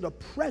elected a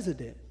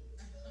president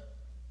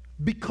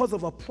because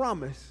of a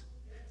promise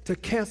to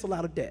cancel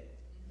out a debt.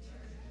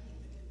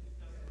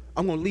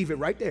 I'm going to leave it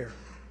right there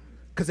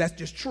because that's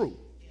just true.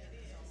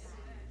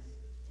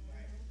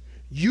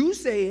 You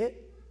said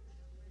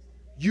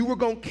you were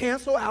going to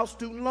cancel out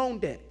student loan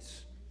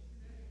debts.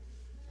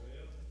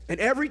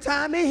 And every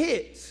time it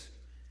hits,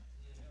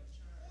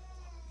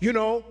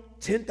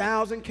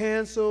 10,000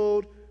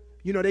 canceled,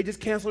 they just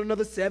canceled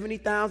another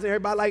 70,000.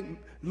 Everybody like,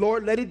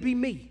 Lord, let it be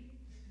me.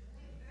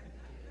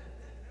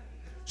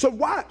 So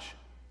watch.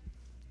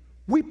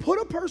 We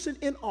put a person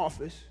in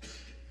office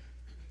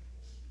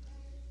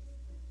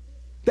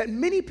that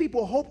many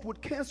people hoped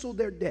would cancel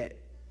their debt,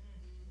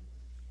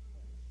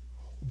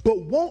 but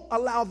won't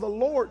allow the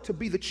Lord to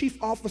be the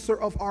chief officer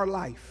of our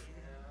life,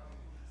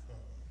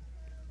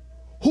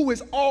 who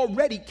has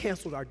already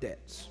canceled our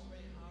debts.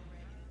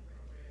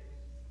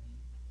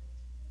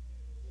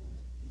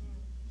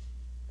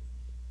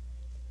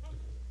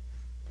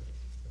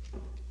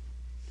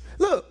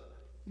 Look,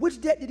 which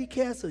debt did he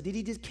cancel? Did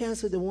he just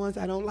cancel the ones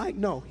I don't like?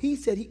 No, he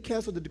said he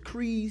canceled the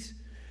decrees.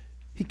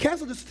 He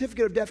canceled the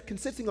certificate of debt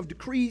consisting of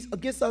decrees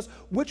against us,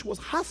 which was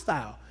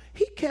hostile.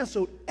 He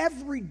canceled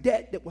every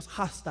debt that was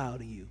hostile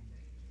to you.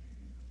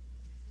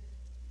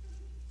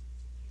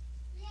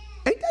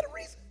 Ain't that a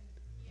reason?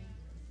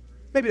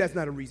 Maybe that's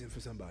not a reason for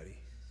somebody.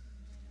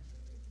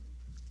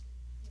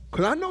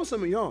 Because I know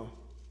some of y'all,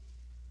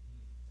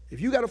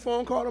 if you got a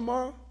phone call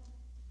tomorrow,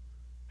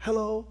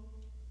 hello,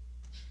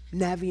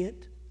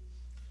 Navient.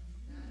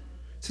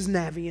 This is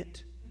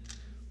Navient.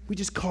 We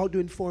just called to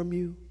inform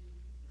you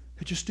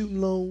that your student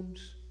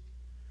loans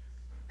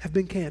have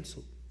been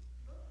canceled.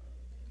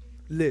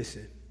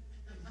 Listen,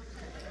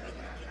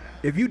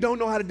 if you don't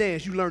know how to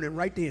dance, you learn it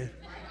right then.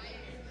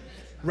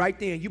 Right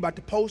then. You about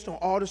to post on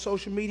all the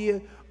social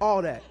media,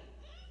 all that.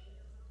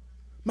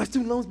 My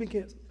student loan's been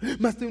canceled.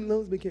 My student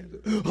loan's been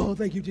canceled. Oh,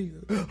 thank you,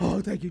 Jesus.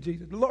 Oh, thank you,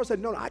 Jesus. The Lord said,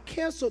 no, I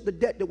canceled the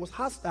debt that was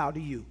hostile to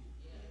you.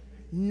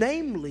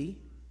 Namely,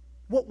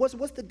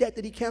 what's the debt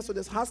that he canceled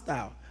that's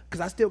hostile?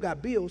 Because I still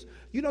got bills.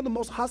 You know the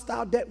most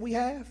hostile debt we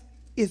have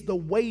is the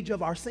wage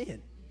of our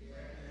sin.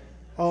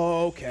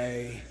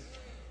 Okay.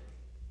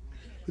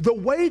 The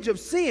wage of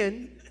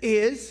sin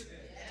is,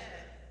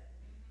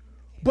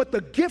 but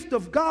the gift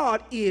of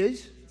God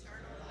is,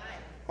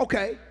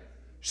 okay.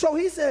 So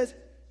he says,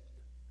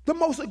 the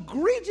most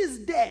egregious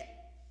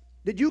debt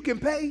that you can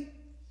pay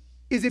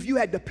is if you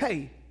had to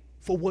pay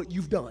for what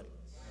you've done.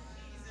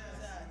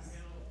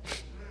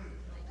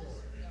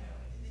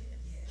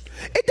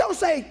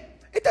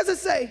 It doesn't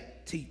say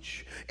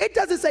teach. It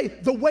doesn't say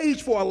the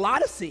wage for a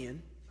lot of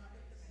sin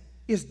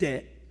is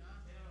debt.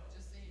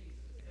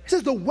 It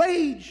says the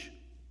wage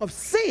of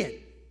sin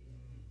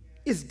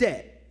is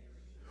debt.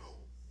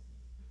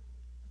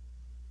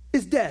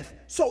 Is death.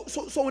 So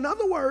in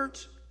other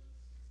words,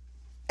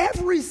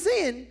 every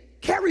sin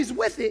carries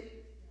with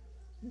it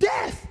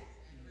death.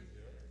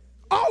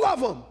 All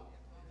of them.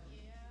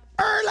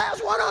 Every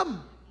last one of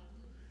them.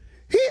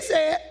 He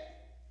said,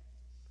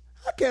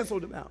 I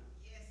canceled them out.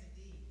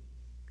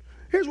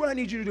 Here's what I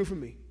need you to do for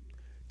me.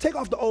 Take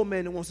off the old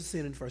man that wants to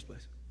sin in the first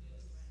place.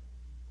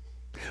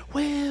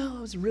 Well,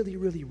 it was really,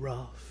 really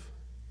rough.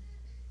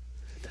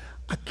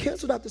 I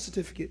canceled out the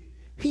certificate.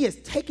 He has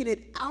taken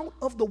it out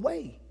of the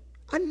way.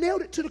 I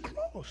nailed it to the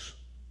cross.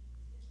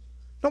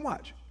 Now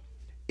watch.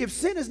 If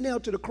sin is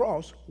nailed to the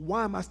cross,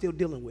 why am I still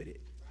dealing with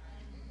it?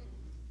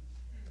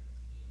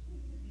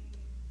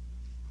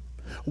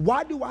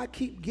 Why do I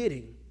keep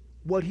getting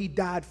what he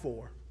died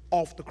for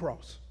off the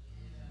cross?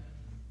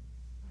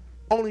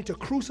 Only to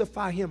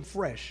crucify him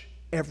fresh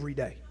every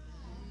day.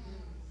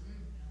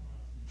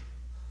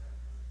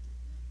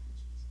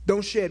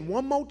 Don't shed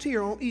one more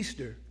tear on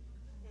Easter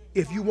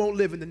if you won't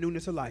live in the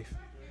newness of life.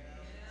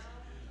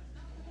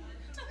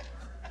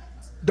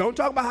 Don't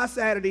talk about how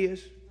sad it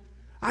is.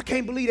 I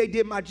can't believe they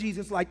did my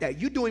Jesus like that.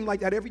 You do him like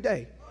that every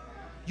day.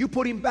 You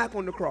put him back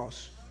on the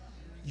cross.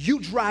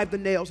 You drive the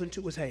nails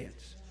into his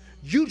hands.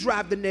 You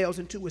drive the nails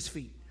into his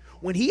feet.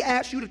 When he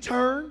asks you to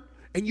turn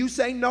and you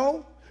say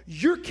no,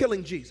 you're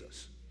killing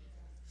Jesus.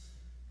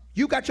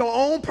 You got your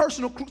own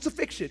personal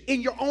crucifixion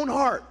in your own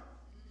heart.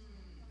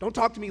 Don't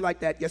talk to me like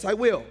that. Yes, I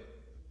will.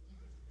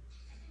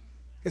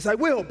 Yes, I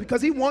will,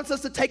 because he wants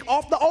us to take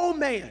off the old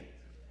man.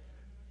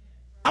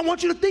 I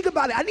want you to think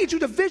about it. I need you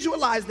to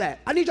visualize that.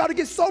 I need y'all to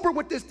get sober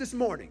with this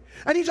morning.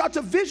 I need y'all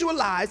to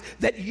visualize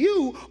that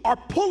you are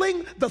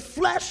pulling the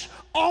flesh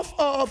off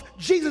of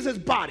Jesus'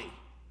 body.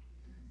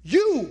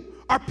 You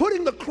are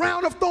putting the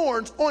crown of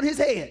thorns on his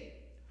head.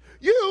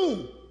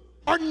 You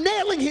are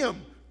nailing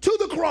him to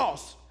the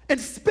cross and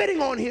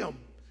spitting on him.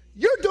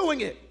 You're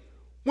doing it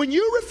when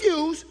you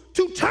refuse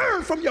to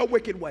turn from your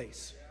wicked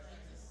ways.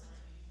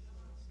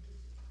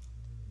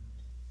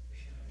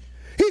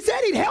 He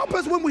said he'd help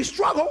us when we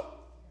struggle.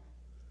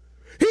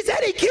 He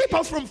said he'd keep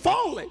us from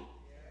falling.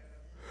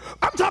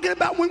 I'm talking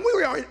about when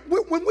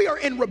we are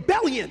in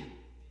rebellion,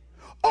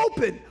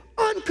 open,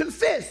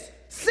 unconfessed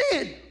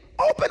sin,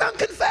 open,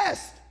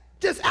 unconfessed,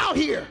 just out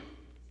here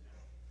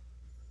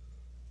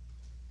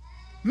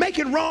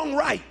making wrong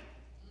right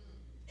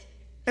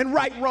and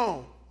right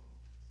wrong.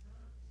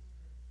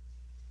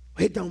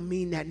 It don't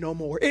mean that no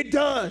more. It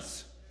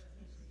does.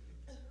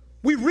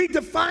 We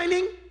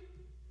redefining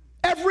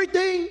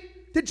everything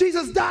that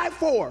Jesus died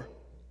for.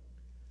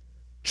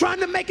 trying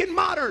to make it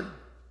modern.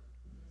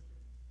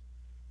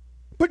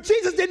 But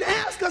Jesus didn't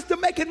ask us to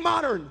make it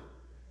modern.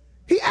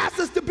 He asked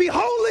us to be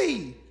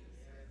holy.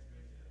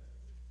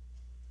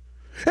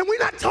 And we're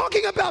not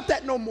talking about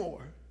that no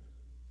more.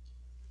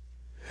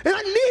 And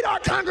I need our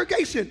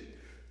congregation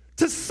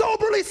to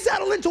soberly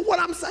settle into what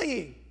I'm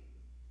saying.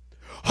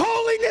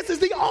 Holiness is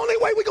the only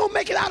way we're going to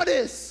make it out of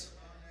this.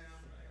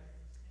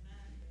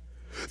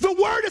 The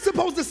word is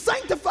supposed to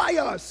sanctify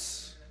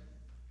us.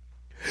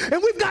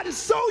 And we've gotten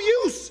so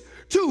used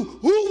to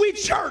who we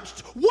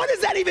churched. What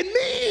does that even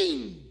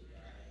mean?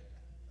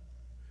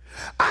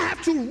 I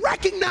have to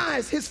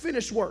recognize his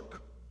finished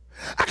work.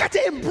 I got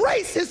to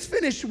embrace his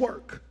finished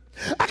work.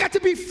 I got to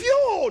be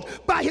fueled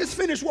by his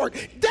finished work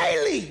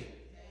daily.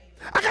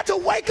 I got to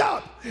wake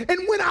up, and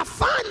when I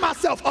find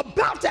myself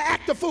about to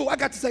act a fool, I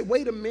got to say,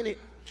 wait a minute.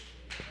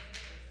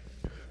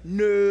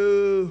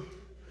 No.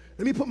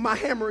 Let me put my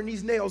hammer and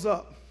these nails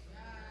up.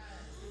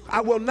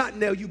 I will not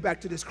nail you back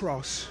to this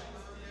cross.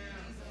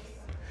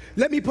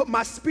 Let me put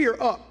my spear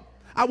up.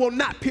 I will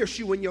not pierce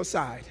you in your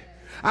side.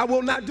 I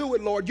will not do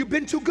it, Lord. You've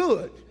been too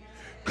good.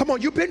 Come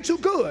on, you've been too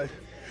good.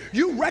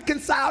 You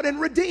reconciled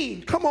and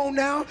redeemed. Come on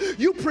now.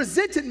 You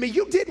presented me.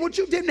 You did what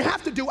you didn't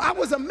have to do. I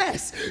was a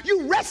mess.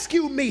 You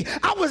rescued me.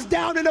 I was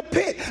down in a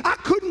pit. I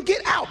couldn't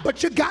get out,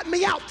 but you got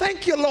me out.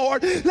 Thank you,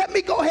 Lord. Let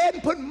me go ahead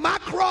and put my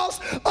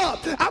cross up.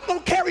 I'm going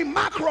to carry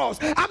my cross.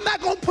 I'm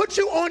not going to put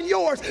you on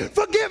yours.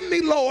 Forgive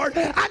me, Lord.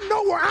 I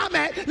know where I'm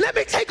at. Let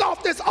me take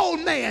off this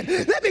old man.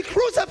 Let me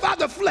crucify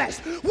the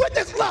flesh with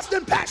its lust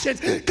and passions.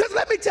 Because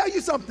let me tell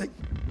you something.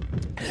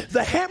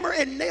 The hammer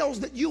and nails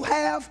that you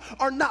have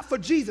are not for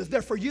Jesus.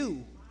 They're for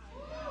you.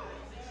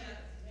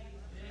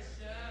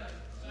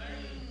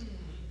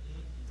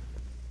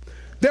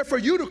 They're for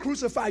you to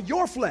crucify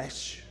your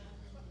flesh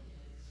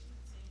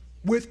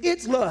with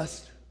its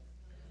lust.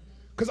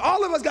 Because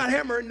all of us got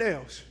hammer and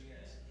nails.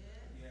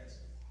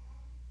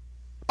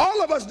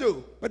 All of us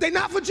do. But they're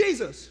not for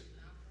Jesus.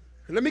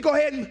 And let me go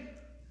ahead and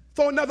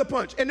throw another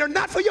punch. And they're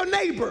not for your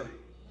neighbor.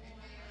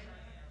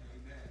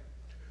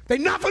 They're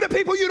not for the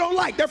people you don't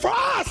like. They're for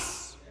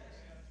us.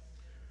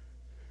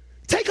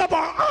 Take up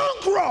our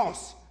own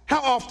cross. How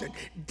often?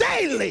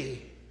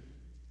 Daily.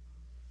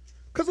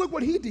 Because look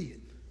what he did.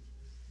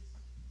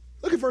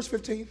 Look at verse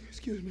 15.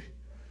 Excuse me.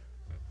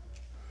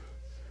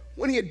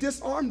 When he had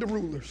disarmed the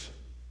rulers.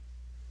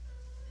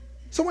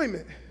 So wait a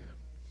minute.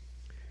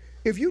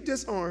 If you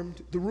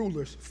disarmed the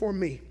rulers for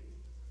me,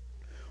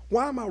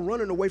 why am I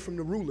running away from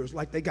the rulers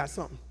like they got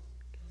something?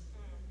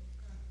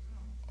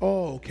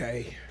 Oh,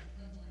 okay.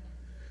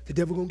 The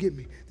devil gonna get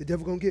me. The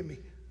devil gonna get me.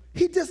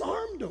 He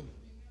disarmed them.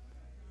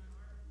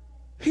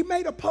 He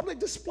made a public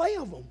display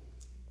of them.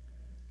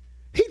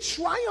 He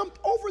triumphed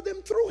over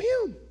them through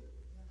him.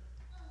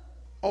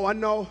 Oh, I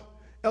know,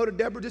 Elder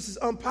Deborah, this is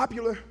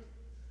unpopular.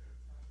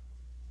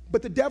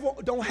 But the devil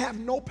don't have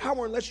no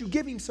power unless you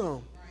give him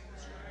some.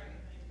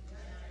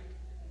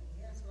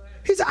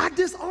 He said, I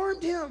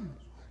disarmed him.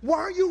 Why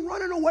are you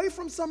running away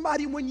from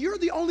somebody when you're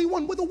the only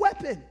one with a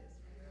weapon?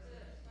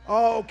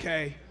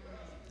 Okay.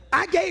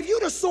 I gave you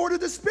the sword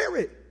of the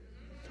Spirit,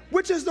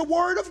 which is the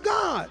word of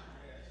God.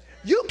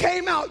 You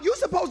came out, you're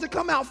supposed to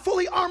come out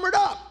fully armored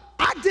up.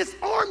 I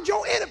disarmed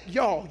your enemy.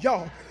 Y'all,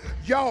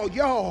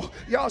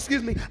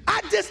 excuse me.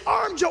 I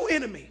disarmed your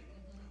enemy.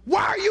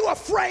 Why are you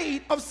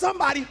afraid of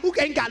somebody who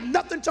ain't got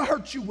nothing to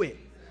hurt you with?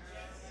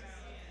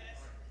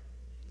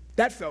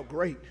 That felt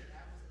great.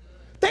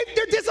 They're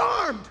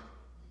disarmed.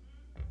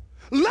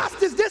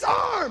 Lust is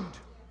disarmed.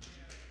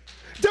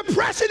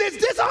 Depression is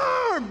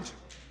disarmed.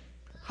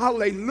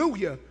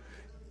 Hallelujah.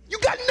 You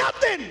got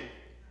nothing.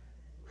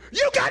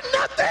 You got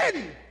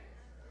nothing.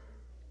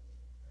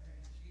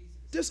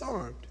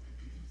 Disarmed.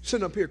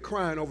 Sitting up here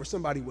crying over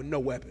somebody with no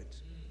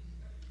weapons.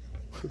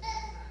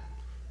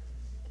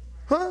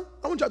 Huh?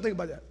 I want y'all to think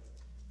about that.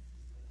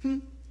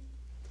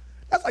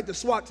 That's like the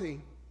SWAT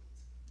team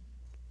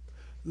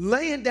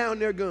laying down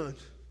their guns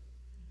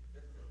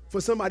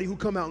for somebody who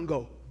come out and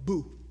go,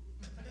 boo.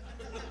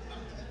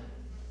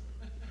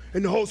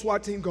 And the whole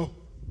SWAT team go,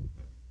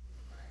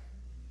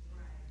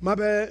 my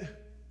bad.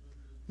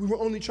 We were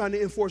only trying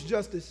to enforce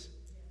justice.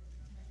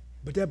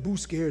 But that boo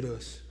scared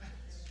us.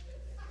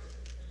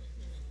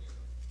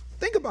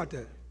 Think about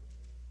that.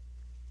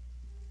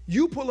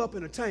 You pull up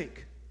in a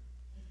tank.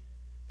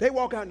 They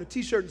walk out in a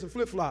t-shirt and some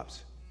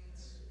flip-flops.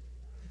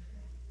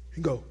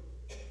 And go,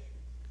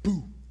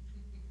 boo.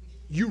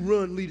 You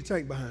run, leave the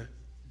tank behind.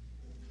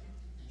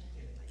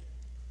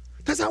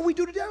 That's how we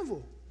do the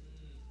devil.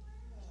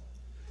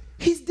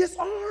 He's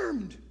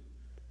disarmed.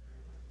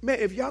 Man,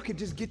 if y'all could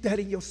just get that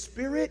in your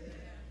spirit,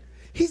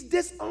 he's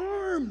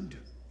disarmed.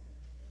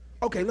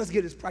 Okay, let's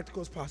get as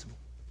practical as possible.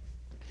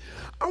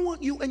 I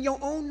want you in your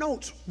own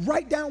notes,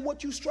 write down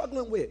what you're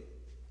struggling with.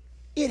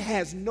 It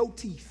has no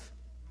teeth.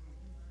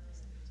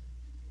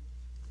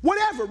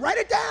 Whatever, write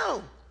it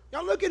down.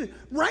 Y'all look at it.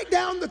 Write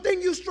down the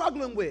thing you're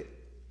struggling with.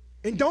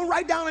 And don't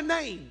write down a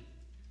name.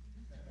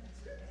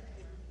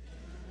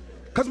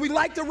 Because we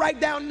like to write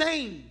down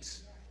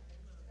names.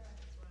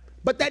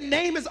 But that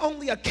name is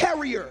only a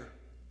carrier.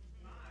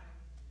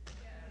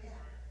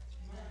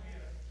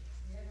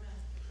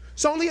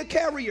 It's only a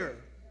carrier.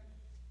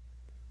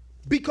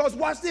 Because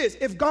watch this,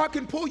 if God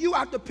can pull you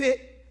out the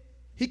pit,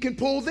 he can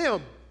pull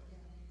them.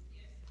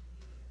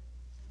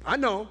 I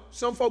know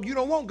some folk you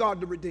don't want God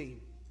to redeem,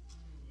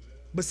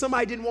 but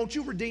somebody didn't want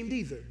you redeemed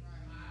either.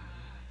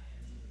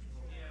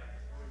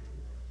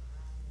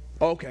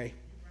 Okay,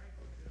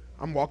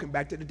 I'm walking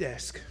back to the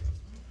desk.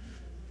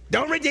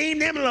 Don't redeem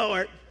them,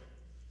 Lord.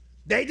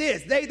 They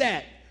this, they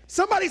that.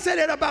 Somebody said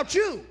that about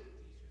you.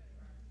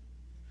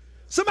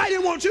 Somebody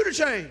didn't want you to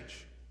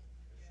change.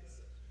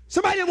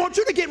 Somebody didn't want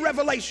you to get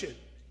revelation.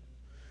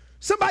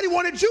 Somebody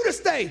wanted you to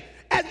stay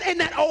in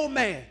that old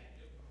man.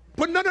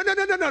 But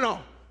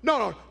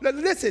no.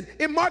 Listen,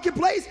 in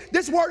marketplace,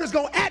 this word is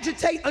going to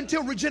agitate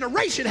until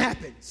regeneration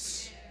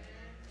happens.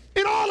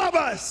 In all of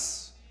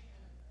us.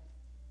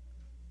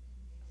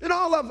 In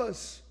all of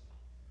us.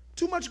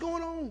 Too much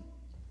going on.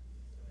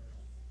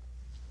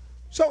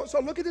 So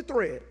look at the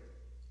thread.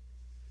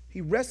 He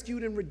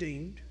rescued and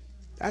redeemed.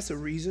 That's a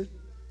reason.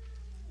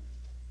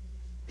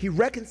 He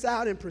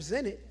reconciled and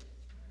presented.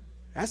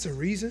 That's a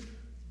reason.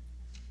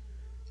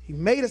 He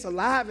made us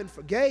alive and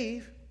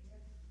forgave.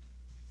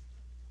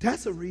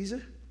 That's a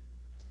reason.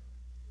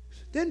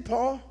 Then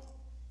Paul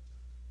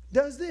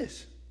does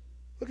this.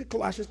 Look at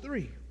Colossians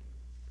 3.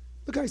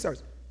 Look how he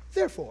starts.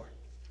 Therefore,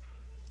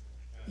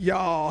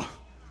 y'all,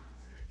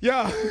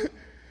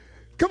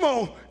 come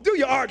on, do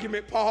your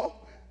argument,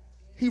 Paul.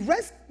 He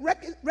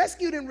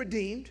rescued and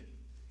redeemed,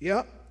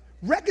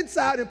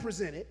 reconciled and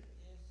presented,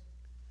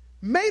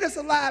 made us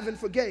alive and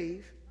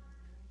forgave.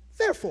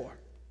 Therefore,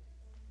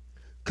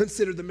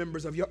 consider the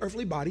members of your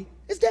earthly body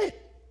as dead.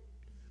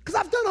 Because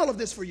I've done all of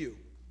this for you.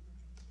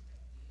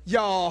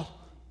 Y'all,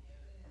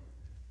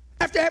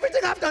 after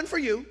everything I've done for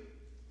you,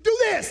 do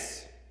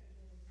this.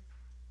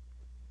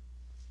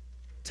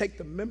 Take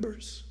the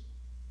members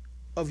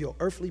of your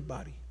earthly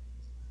body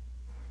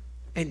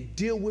and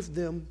deal with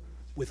them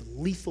with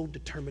lethal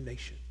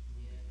determination.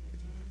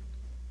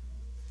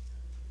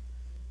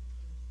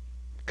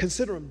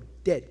 Consider them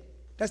dead.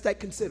 That's that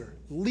consider.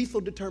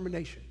 Lethal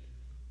determination.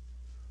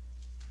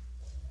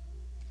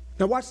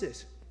 Now watch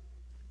this.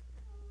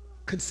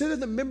 Consider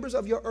the members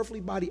of your earthly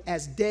body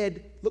as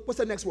dead. Look, what's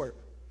the next word?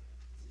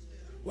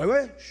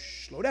 Wait.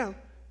 Shh, slow down.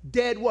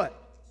 Dead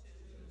what?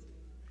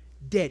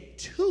 Dead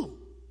to.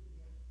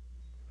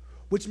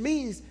 Which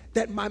means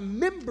that my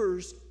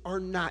members are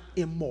not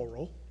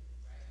immoral.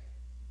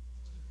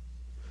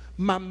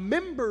 My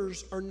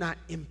members are not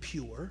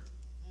impure.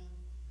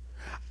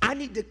 I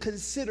need to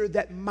consider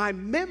that my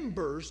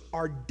members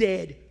are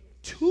dead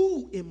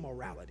to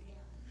immorality.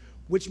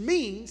 Which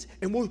means,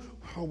 and we're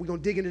going to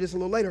dig into this a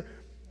little later,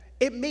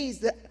 it means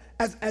that,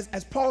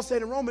 as Paul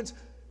said in Romans,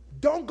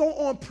 don't go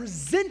on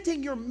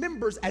presenting your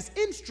members as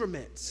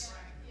instruments.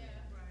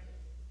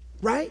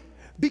 Right?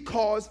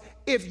 Because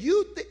if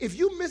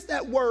you miss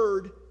that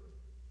word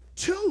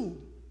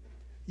to,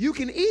 you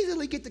can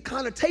easily get the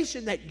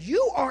connotation that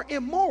you are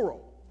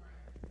immoral.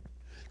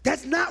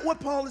 That's not what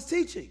Paul is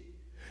teaching.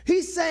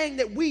 He's saying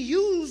that we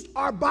used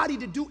our body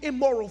to do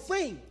immoral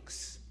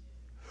things.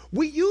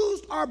 We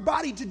used our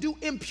body to do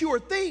impure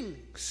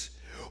things.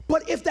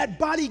 But if that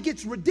body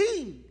gets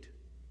redeemed,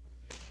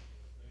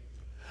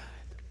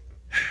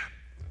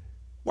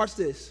 watch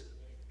this.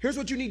 Here's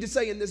what you need to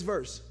say in this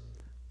verse.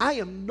 I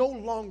am no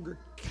longer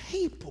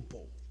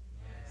capable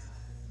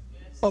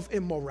of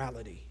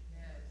immorality.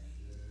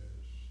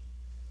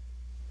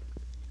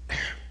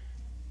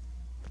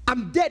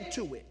 I'm dead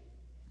to it.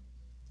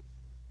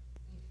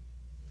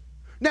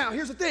 Now,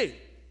 here's the thing.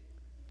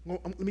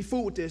 Let me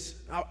fool with this.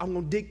 I'm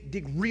going to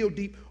dig real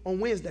deep on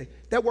Wednesday.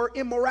 That word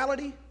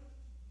immorality,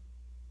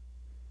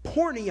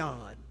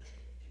 porneon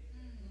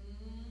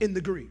in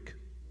the Greek.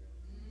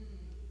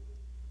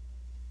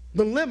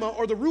 The lemma,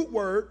 or the root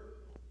word,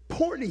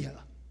 porneia,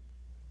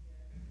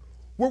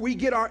 where we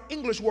get our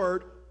English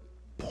word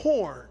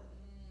porn.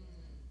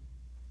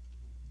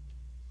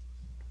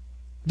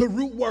 The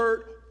root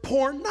word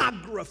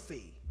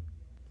pornography.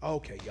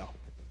 Okay, y'all.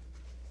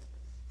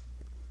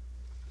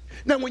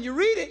 Now, when you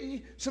read it,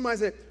 and somebody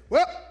said,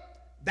 well,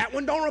 that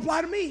one don't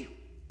apply to me.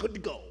 Good to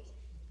go.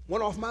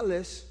 One off my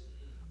list.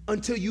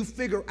 Until you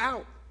figure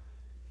out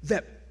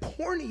that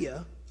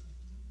porneia,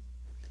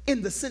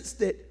 in the sense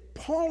that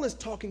Paul is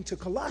talking to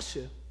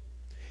Colossia,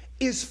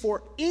 is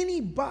for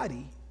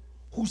anybody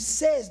who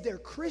says they're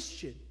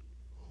Christian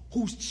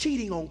who's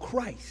cheating on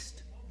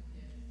Christ.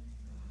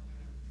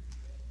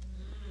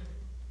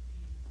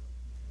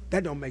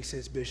 That don't make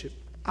sense, Bishop.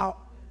 I'll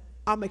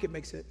make it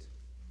make sense.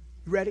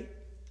 You ready?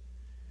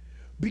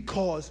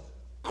 Because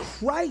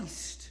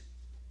Christ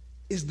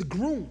is the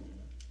groom.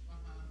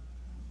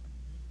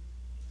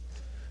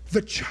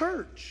 The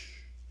church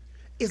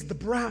is the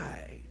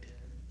bride.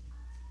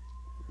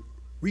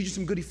 Read you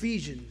some good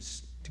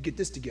Ephesians to get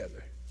this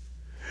together.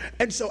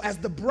 And so as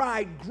the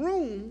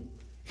bridegroom,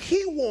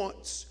 he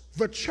wants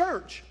the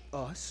church,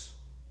 us,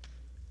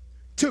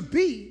 to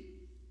be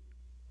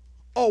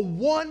a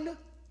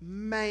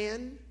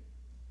one-man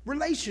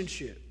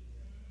relationship.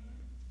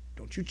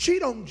 Don't you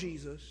cheat on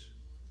Jesus.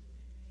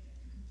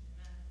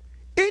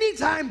 Any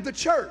anytime the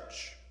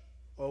church,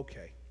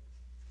 okay,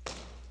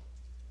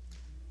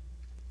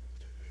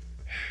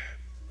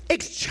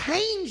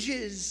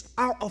 exchanges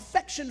our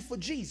affection for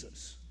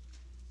Jesus,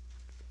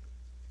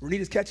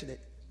 Renita's catching it,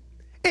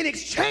 in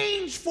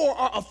exchange for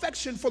our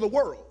affection for the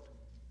world,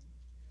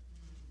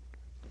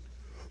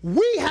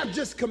 we have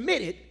just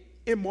committed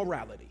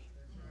immorality.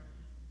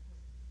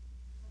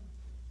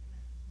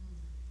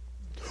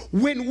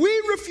 When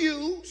we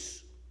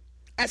refuse,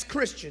 as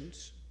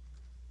Christians,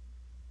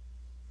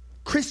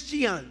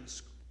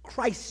 Christians,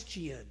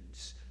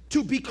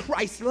 to be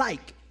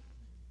Christ-like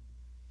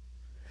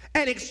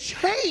and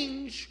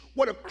exchange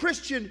what a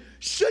Christian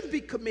should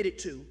be committed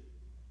to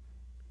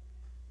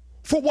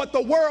for what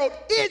the world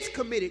is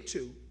committed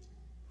to,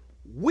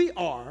 we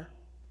are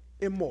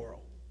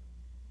immoral.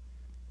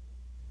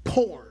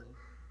 Porn.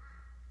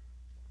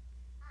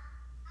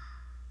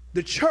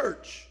 The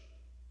church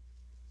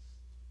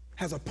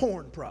has a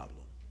porn problem.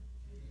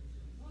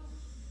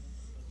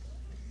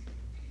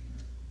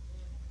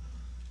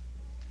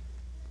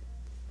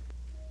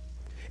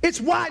 It's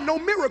why no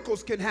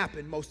miracles can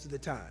happen most of the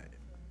time.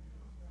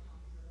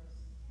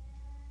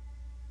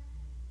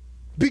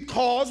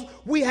 Because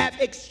we have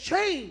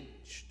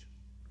exchanged.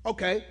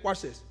 Okay,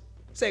 watch this.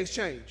 Say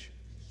exchange.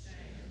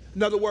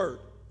 Another word,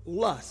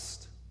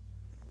 lust.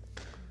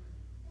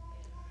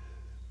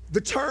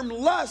 The term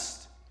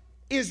lust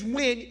is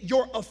when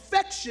your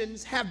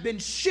affections have been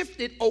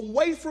shifted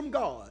away from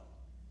God.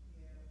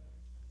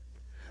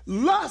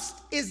 Lust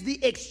is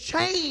the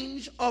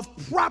exchange of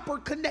proper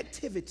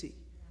connectivity.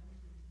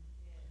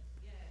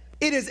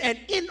 It is an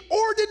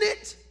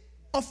inordinate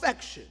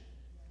affection.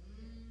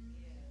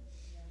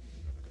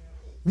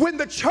 When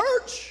the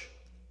church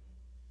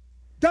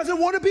doesn't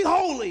want to be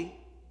holy,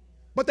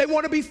 but they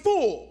want to be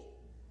full,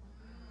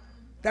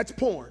 that's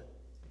porn.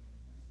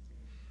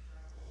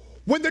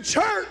 When the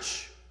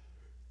church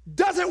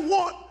doesn't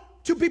want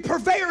to be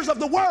purveyors of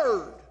the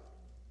word,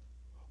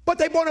 but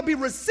they want to be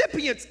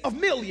recipients of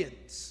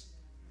millions,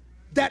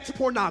 that's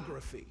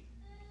pornography.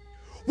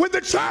 When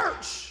the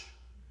church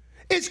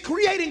is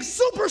creating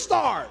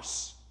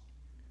superstars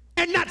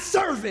and not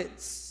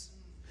servants,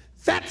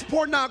 that's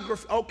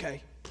pornography.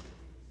 Okay.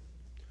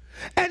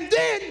 And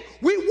then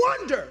we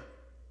wonder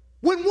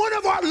when one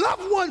of our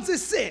loved ones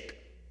is sick,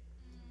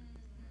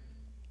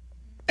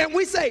 and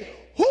we say,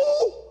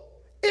 who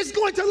is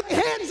going to lay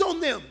hands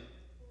on them?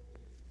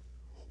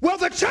 Well,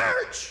 the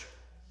church,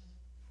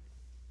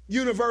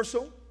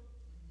 universal,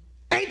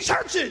 ain't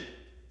churching.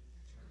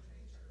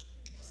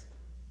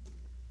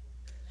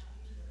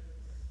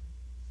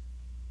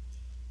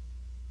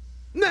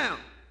 Now,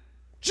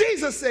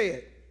 Jesus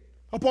said,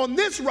 upon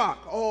this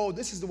rock, oh,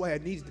 this is the way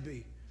it needs to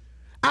be,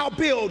 I'll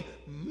build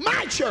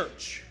my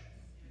church.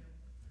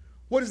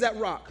 What is that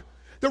rock?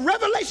 The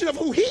revelation of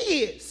who he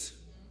is.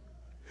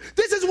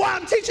 This is why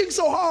I'm teaching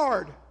so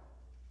hard.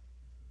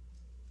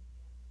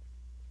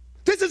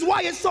 This is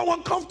why it's so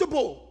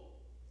uncomfortable.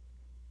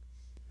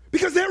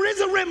 Because there is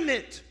a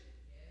remnant.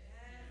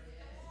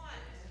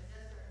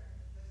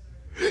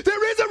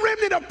 There is a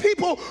remnant of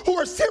people who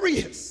are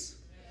serious,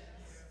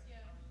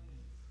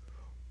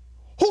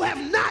 who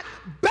have not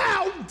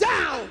bowed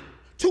down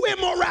to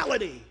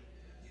immorality.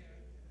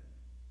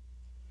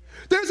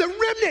 There's a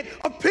remnant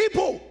of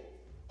people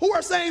who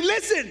are saying,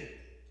 listen,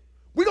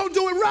 we're going to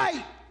do it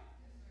right.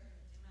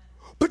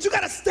 But you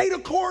got to stay the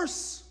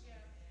course.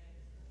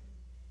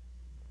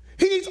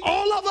 He needs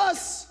all of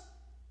us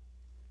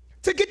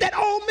to get that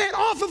old man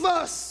off of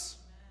us.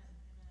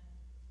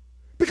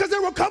 Because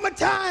there will come a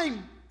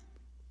time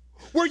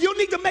where you'll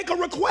need to make a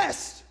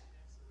request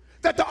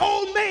that the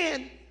old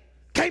man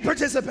can't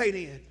participate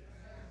in.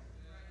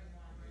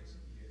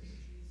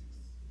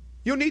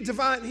 You'll need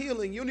divine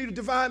healing. You'll need a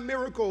divine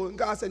miracle. And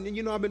God said,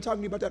 you know, I've been talking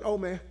to you about that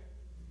old man.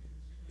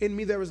 In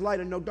me there is light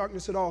and no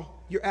darkness at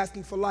all. You're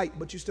asking for light,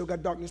 but you still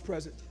got darkness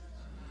present.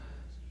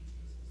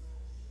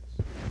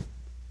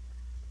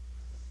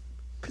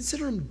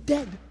 Consider him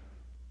dead.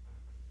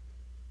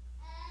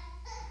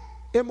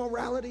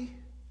 Immorality,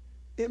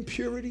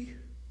 impurity,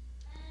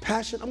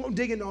 passion. I'm going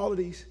to dig into all of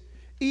these.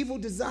 Evil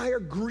desire,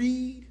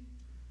 greed,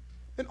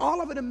 and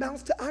all of it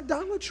amounts to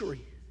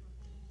idolatry.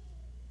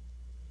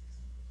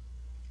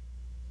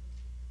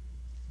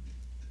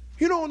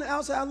 You know, on the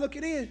outside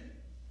looking in,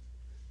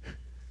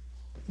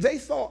 they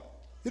thought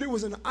that it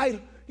was an idol.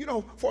 You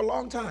know, for a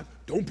long time,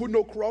 don't put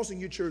no cross in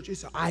your church,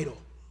 it's an idol.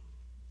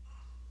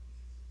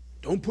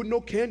 Don't put no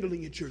candle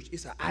in your church,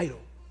 it's an idol.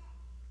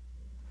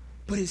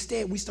 But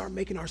instead, we start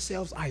making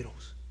ourselves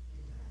idols.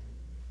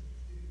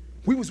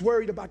 We was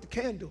worried about the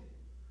candle.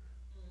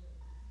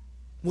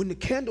 When the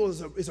candle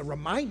is a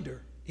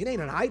reminder, it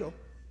ain't an idol.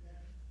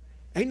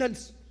 Ain't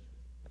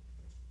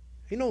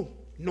no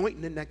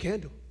anointing in that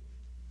candle.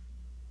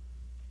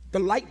 The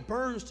light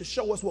burns to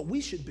show us what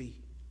we should be.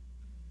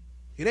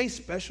 It ain't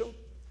special.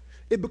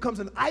 It becomes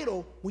an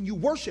idol when you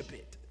worship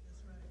it.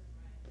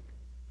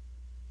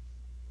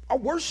 Our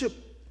worship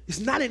is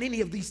not in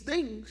any of these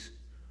things,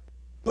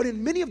 but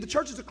in many of the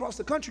churches across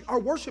the country, our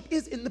worship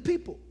is in the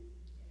people.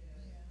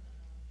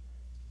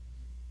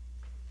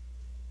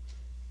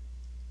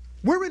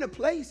 in a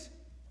place,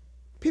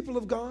 people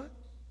of God,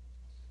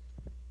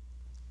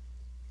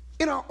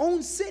 in our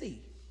own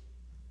city,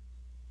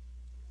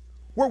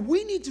 where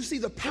we need to see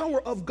the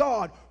power of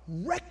God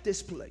wreck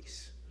this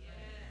place.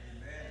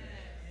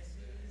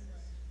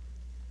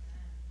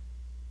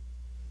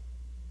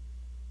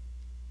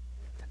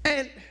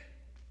 And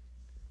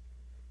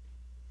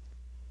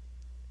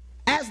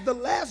as the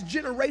last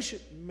generation,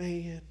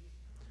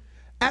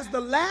 as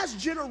the last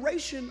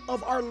generation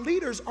of our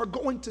leaders are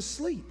going to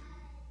sleep,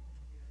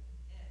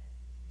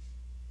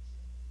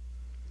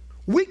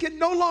 we can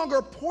no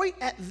longer point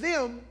at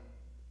them,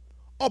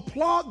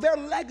 applaud their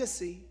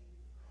legacy,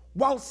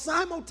 while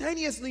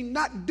simultaneously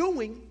not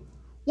doing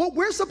what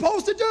we're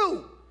supposed to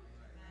do.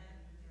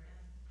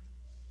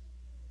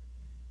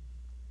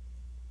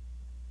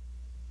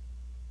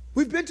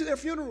 We've been to their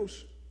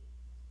funerals.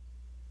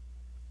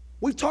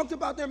 We've talked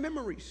about their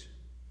memories.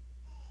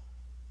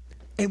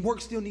 And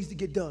work still needs to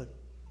get done.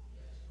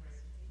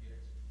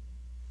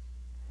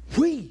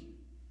 We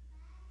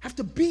have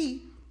to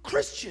be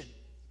Christian.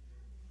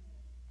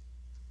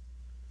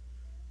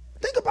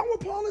 Think about what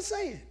Paul is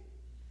saying.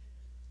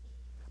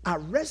 I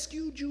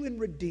rescued you and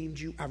redeemed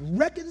you. I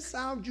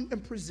reconciled you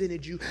and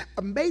presented you.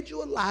 I made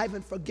you alive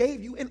and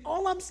forgave you. And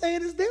all I'm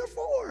saying is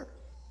therefore.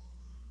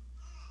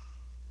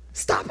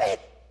 Stop it.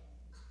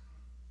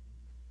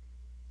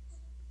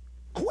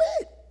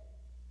 Quit.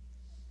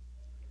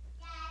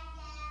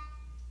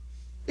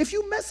 If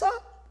you mess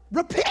up,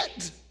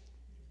 repent.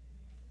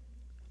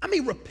 I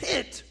mean,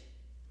 repent.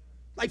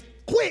 Like,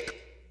 quick.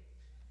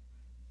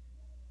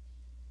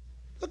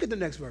 Look at the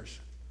next verse.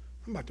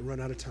 I'm about to run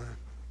out of time.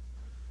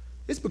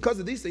 It's because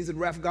of these things that the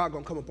wrath of God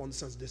going to come upon the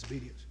sons of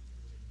disobedience.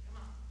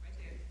 Come on, right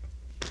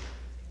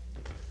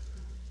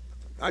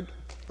there.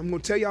 I'm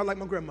going to tell y'all like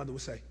my grandmother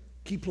would say,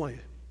 keep playing.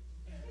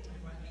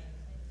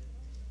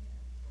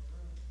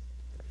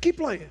 Keep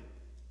playing.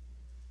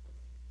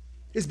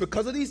 It's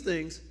because of these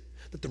things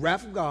that the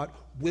wrath of God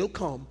will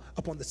come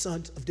upon the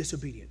sons of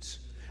disobedience.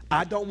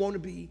 I don't want to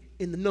be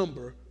in the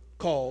number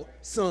called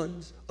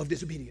sons of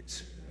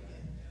disobedience.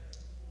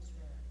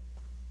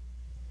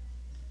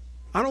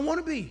 I don't want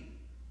to be.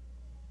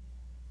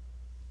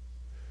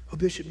 Oh,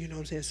 Bishop, you know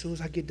what I'm saying? As soon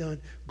as I get done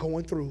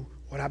going through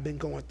what I've been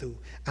going through,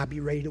 I'll be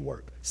ready to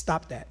work.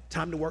 Stop that.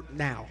 Time to work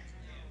now.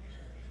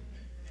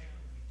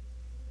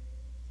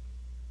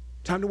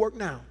 Time to work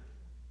now.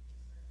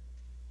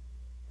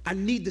 I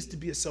need this to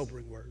be a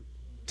sobering word.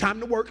 Time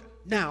to work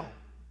now.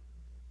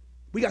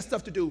 We got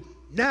stuff to do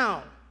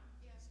now.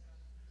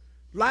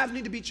 Lives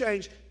need to be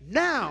changed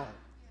now.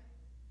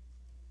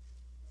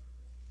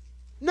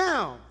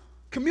 Now.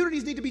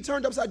 Communities need to be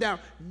turned upside down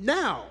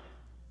now.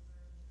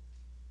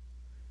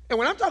 And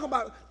when I'm talking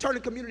about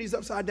turning communities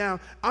upside down,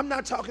 I'm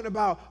not talking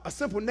about a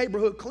simple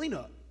neighborhood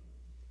cleanup.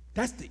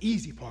 That's the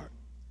easy part.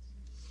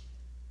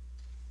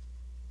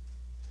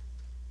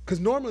 Because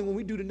normally when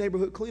we do the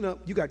neighborhood cleanup,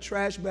 you got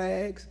trash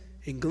bags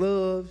and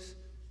gloves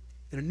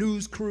and a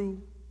news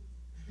crew.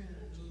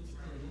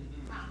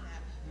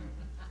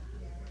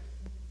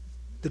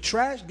 The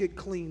trash get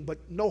cleaned, but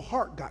no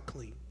heart got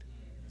cleaned.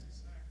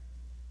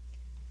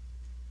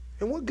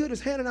 And what good is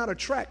handing out a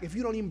tract if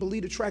you don't even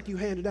believe the tract you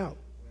handed out?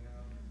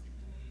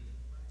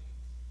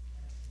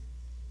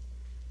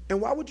 And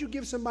why would you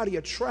give somebody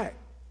a tract?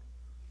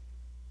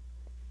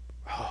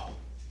 Oh,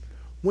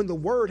 when the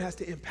word has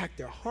to impact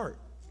their heart.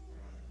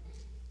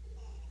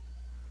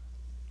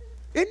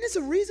 Isn't this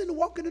a reason to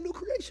walk in a new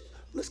creation?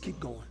 Let's keep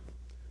going.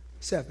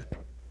 7.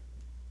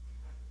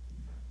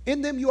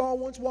 In them you all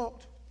once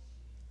walked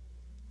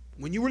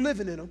when you were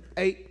living in them.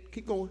 8.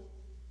 Keep going.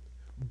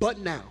 But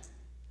now,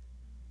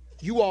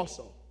 you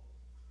also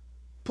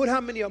put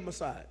how many of them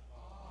aside?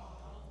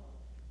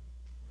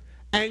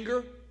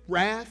 Anger,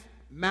 wrath,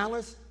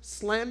 malice,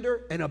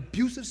 slander, and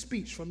abusive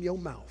speech from your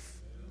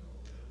mouth.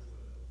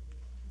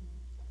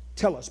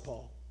 Tell us,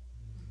 Paul.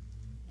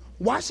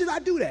 Why should I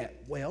do that?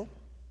 Well,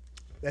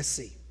 let's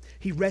see.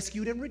 He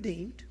rescued and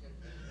redeemed.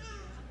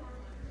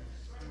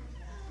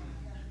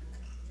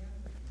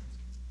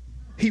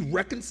 He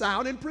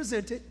reconciled and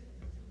presented.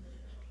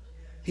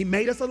 He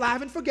made us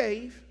alive and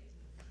forgave.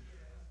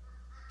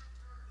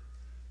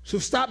 So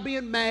stop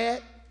being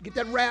mad. Get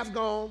that wrath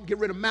gone. Get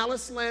rid of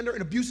malice, slander,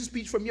 and abusive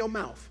speech from your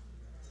mouth.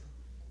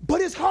 But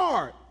it's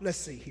hard. Let's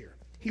see here.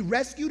 He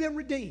rescued and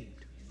redeemed.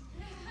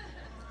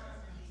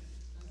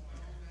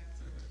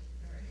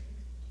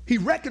 He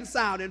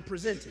reconciled and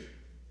presented.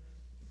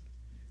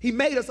 He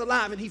made us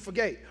alive and he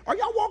forgave. Are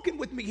y'all walking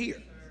with me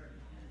here?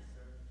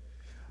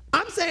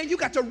 I'm saying you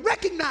got to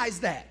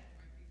recognize that.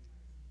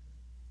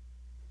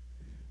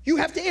 You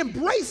have to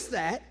embrace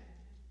that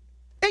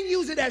and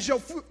use it as your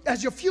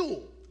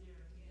fuel.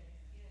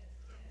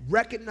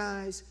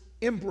 Recognize,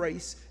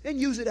 embrace, and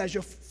use it as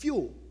your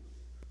fuel.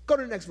 Go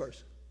to the next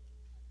verse.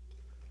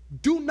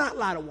 Do not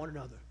lie to one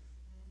another,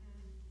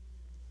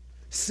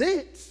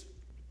 since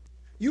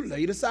you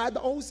laid aside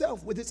the old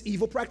self with its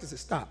evil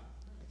practices. Stop.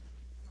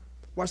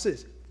 Watch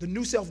this. The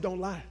new self don't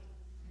lie.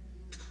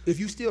 If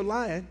you still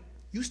lying,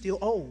 you still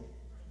old.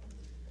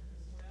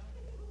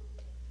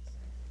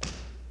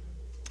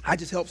 I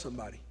just help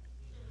somebody.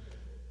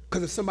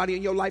 Because if somebody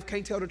in your life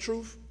can't tell the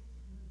truth,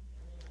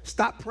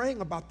 stop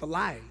praying about the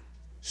lying.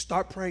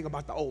 Start praying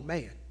about the old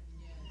man.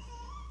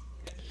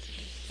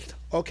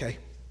 Okay.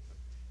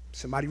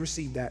 Somebody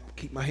received that.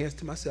 Keep my hands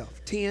to myself.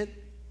 10.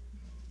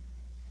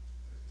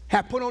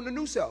 Have put on the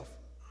new self,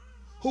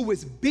 who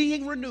is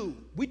being renewed.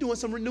 We're doing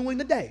some renewing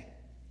today.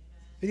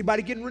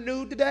 Anybody getting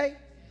renewed today?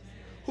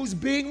 Who's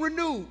being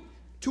renewed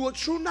to a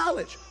true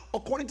knowledge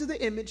according to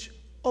the image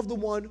of the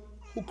one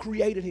who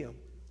created him.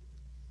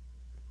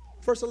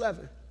 Verse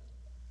 11.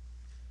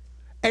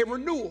 A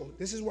renewal.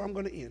 This is where I'm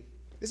going to end.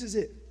 This is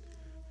it.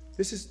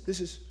 This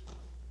is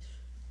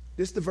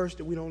the verse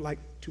that we don't like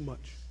too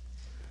much.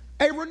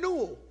 A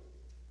renewal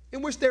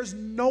in which there's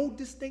no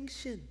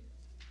distinction.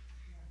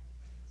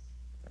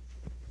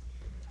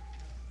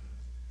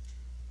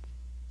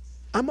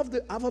 I'm of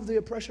the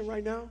impression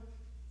right now,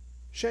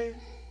 Shane,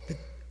 that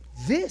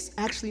this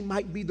actually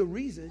might be the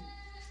reason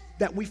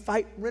that we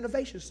fight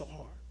renovation so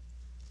hard.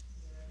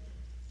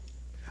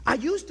 I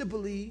used to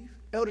believe,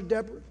 Elder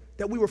Deborah,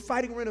 that we were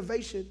fighting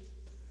renovation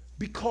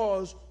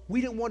because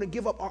we didn't want to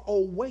give up our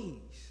old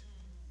ways.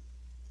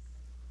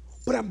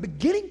 But I'm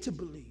beginning to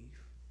believe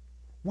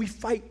we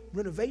fight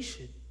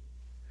renovation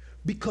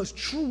because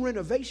true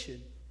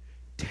renovation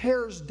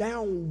tears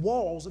down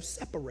walls of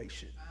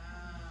separation.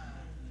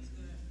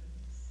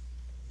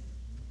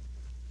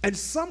 And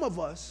some of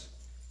us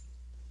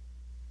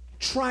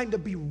trying to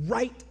be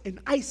right and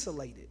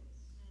isolated.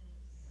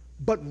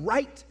 But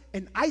right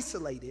and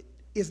isolated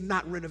is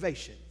not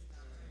renovation.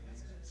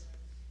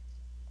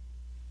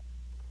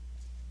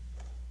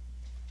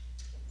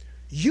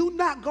 You're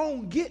not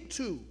going to get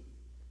to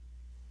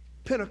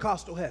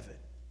Pentecostal heaven.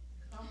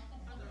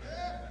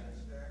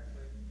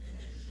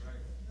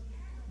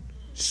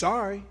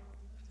 Sorry.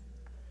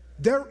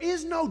 There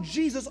is no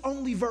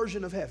Jesus-only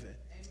version of heaven.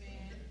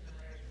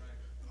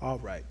 All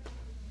right.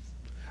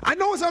 I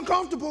know it's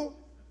uncomfortable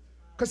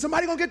because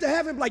somebody going to get to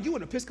heaven like, you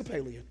an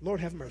Episcopalian. Lord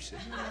have mercy.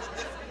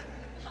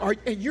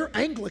 And you're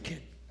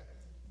Anglican.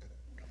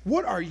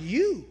 What are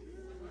you?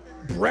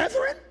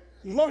 Brethren?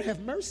 Lord have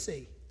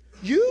mercy.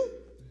 You?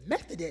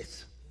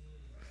 Methodist.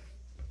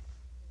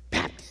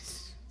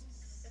 Baptist.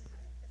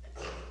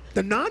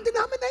 The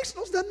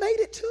non-denominationals done made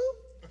it too.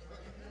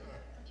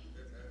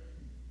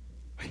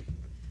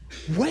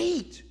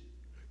 Wait.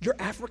 You're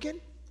African?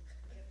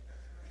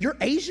 You're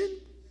Asian?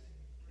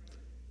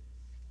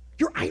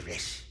 You're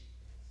Irish.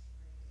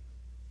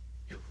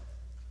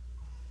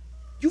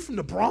 You from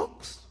the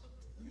Bronx?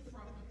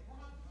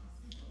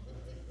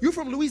 You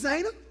from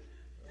Louisiana?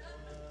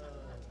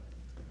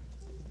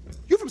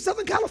 You from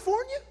Southern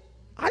California?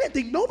 I didn't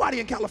think nobody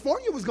in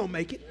California was going to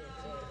make it.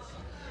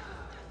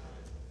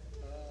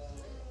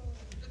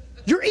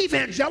 You're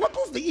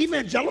evangelicals? The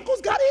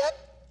evangelicals got in?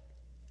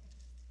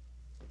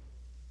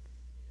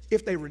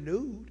 If they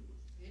renewed.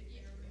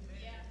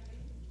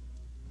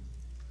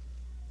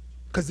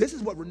 Because this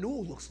is what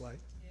renewal looks like.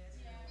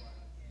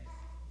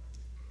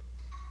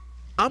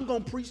 I'm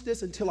going to preach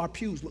this until our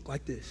pews look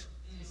like this.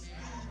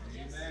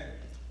 Amen.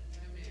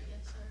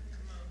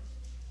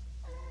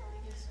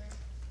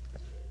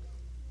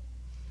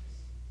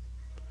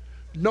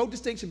 No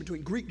distinction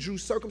between Greek, Jew,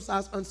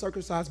 circumcised,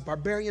 uncircumcised,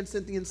 barbarian,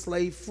 Scythian,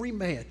 slave, free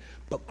man.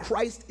 But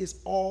Christ is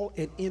all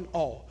and in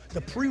all.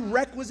 The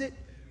prerequisite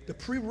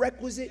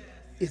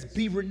is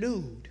be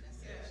renewed.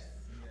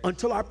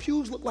 Until our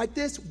pews look like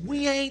this,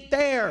 we ain't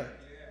there.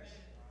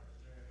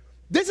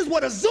 This is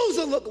what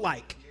Azusa looked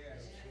like.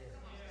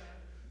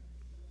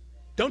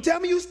 Don't tell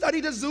me you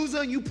studied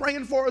Azusa and you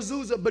praying for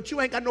Azusa, but you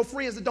ain't got no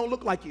friends that don't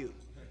look like you.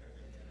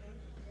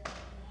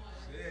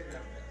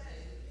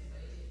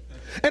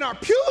 And our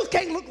pews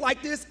can't look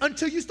like this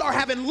until you start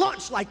having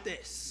lunch like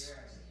this.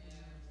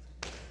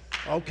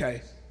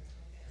 Okay.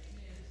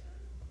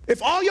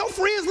 If all your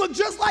friends look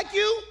just like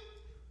you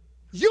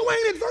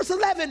ain't in verse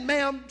 11,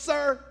 ma'am,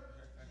 sir.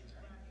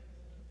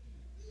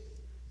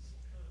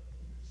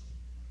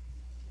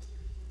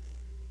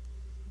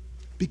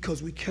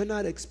 Because we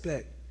cannot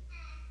expect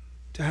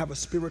to have a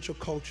spiritual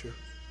culture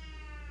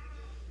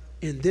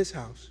in this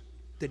house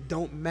that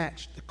don't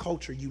match the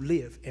culture you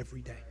live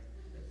every day.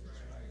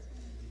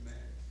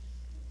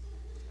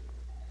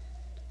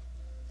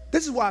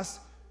 This is why it's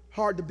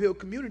hard to build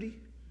community,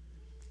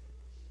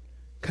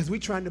 because we're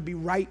trying to be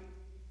right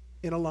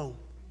and alone.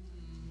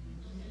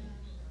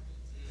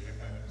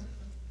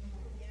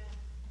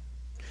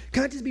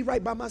 Can I just be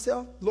right by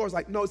myself? The Lord's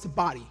like, no, it's a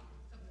body.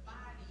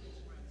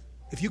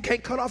 If you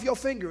can't cut off your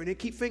finger and then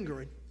keep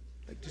fingering,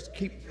 like just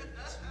keep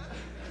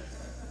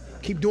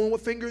doing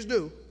what fingers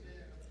do.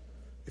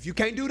 If you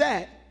can't do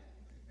that,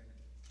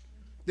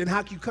 then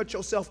how can you cut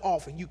yourself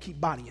off and you keep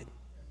bodying?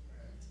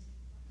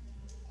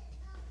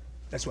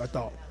 That's what I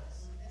thought.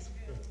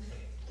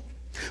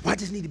 Well, I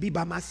just need to be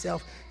by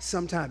myself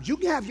sometimes. You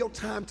can have your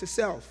time to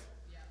self,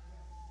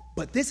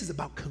 but this is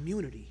about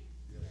community.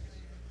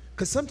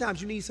 Because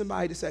sometimes you need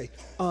somebody to say,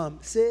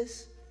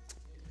 sis,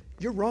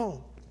 you're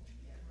wrong.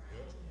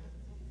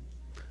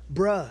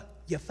 Bruh,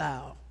 you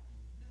foul.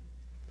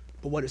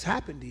 But what has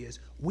happened is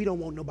we don't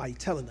want nobody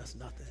telling us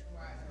nothing,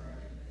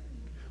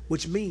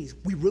 which means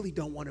we really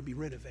don't want to be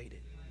renovated.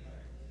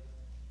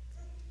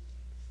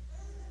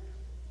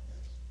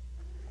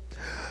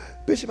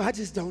 Bishop, I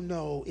just don't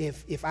know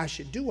if I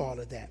should do all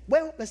of that.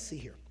 Well, let's see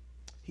here.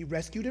 He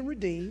rescued and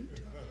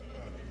redeemed.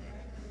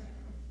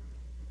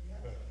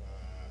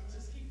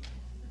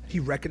 He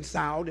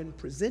reconciled and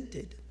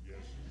presented.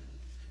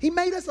 He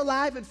made us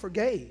alive and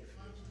forgave.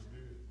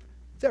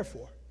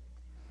 Therefore,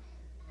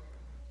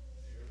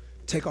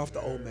 take off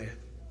the old man.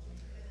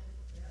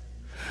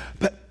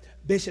 But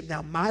Bishop,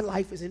 now my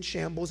life is in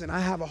shambles and I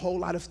have a whole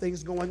lot of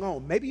things going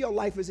on. Maybe your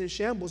life is in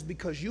shambles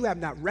because you have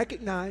not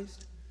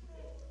recognized,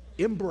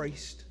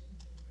 embraced,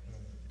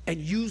 and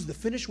used the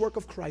finished work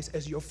of Christ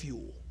as your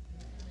fuel.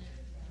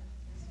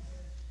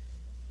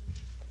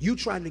 You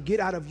trying to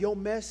get out of your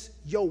mess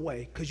your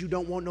way because you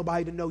don't want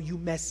nobody to know you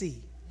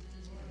messy.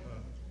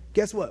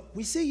 Guess what?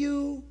 We see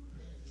you.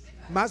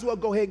 Might as well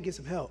go ahead and get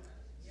some help.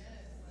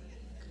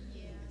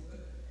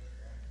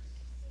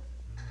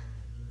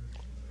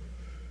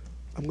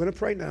 I'm going to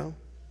pray now.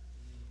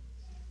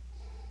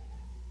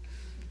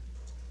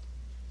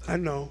 I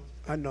know.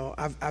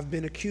 I've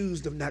been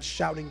accused of not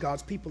shouting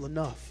God's people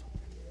enough.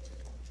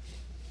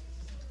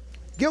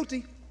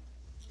 Guilty.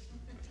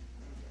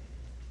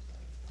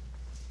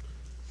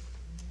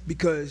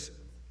 Because,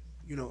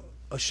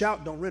 a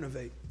shout don't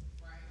renovate.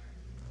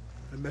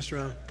 And mess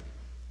around.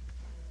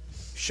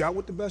 Shout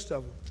with the best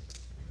of them.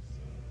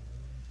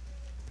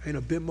 Ain't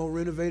a bit more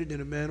renovated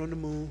than a man on the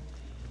moon.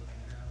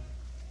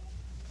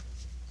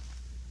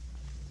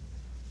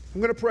 I'm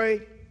going to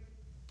pray.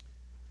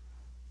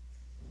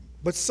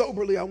 But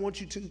soberly, I want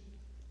you to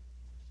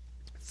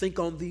think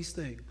on these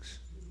things.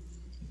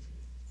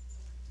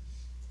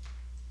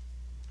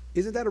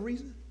 Isn't that a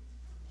reason?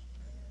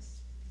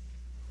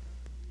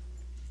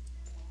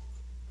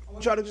 I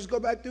want y'all to just go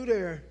back through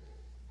there.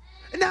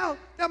 And now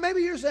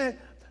maybe you're saying,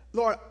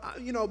 Lord,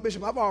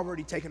 Bishop, I've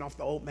already taken off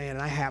the old man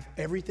and I have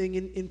everything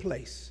in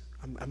place.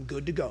 I'm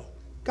good to go.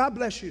 God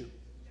bless you.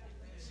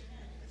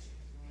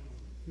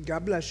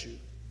 God bless you.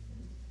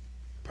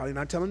 Probably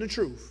not telling the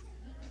truth,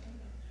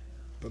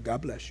 but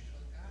God bless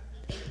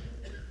you.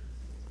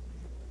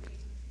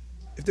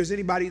 If there's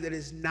anybody that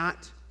is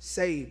not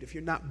saved, if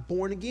you're not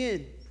born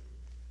again,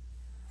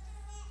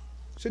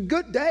 it's a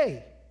good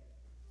day.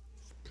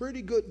 It's a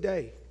pretty good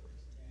day.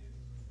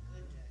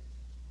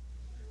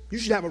 You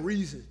should have a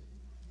reason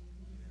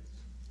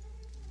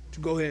to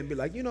go ahead and be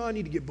like, I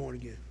need to get born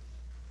again.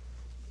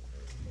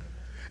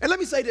 And let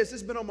me say this,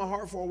 it's been on my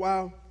heart for a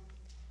while.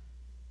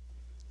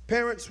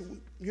 Parents,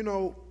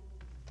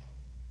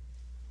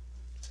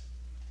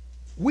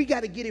 we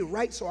got to get it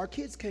right so our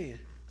kids can.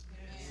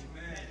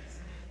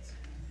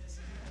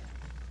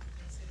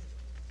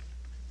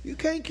 You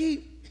can't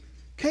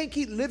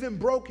keep living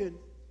broken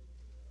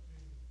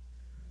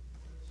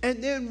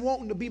and then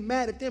wanting to be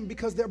mad at them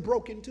because they're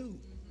broken too.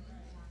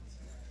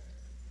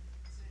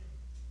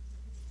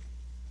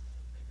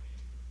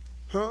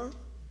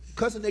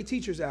 Cussing their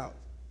teachers out.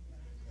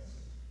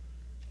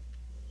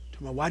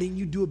 Talking about, why didn't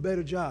you do a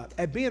better job?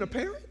 At being a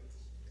parent,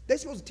 they're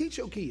supposed to teach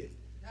your kid.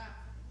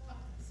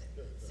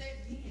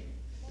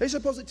 They're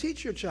supposed to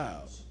teach your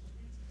child.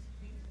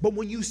 But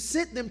when you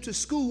sent them to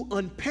school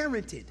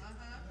unparented,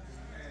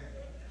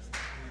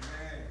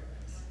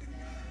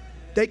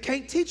 they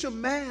can't teach them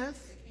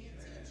math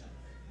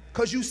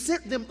because you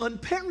sent them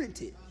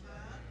unparented.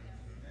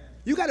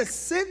 You got to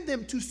send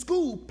them to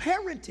school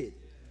parented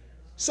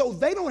so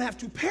they don't have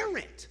to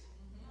parent.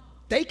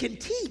 They can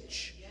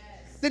teach.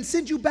 Then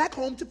send you back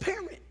home to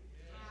parent.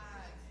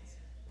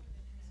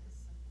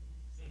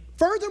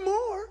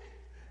 Furthermore,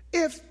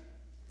 if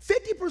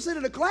 50%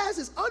 of the class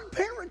is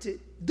unparented,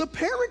 the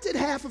parented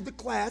half of the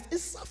class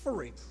is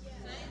suffering.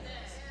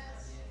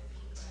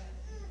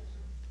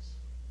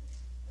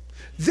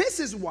 This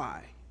is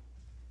why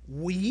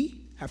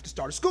we have to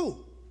start a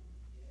school.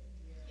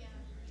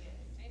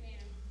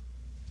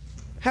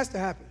 Has to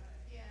happen.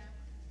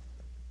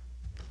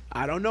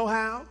 I don't know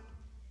how.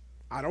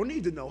 I don't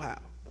need to know how.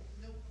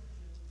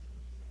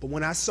 But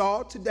when I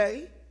saw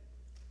today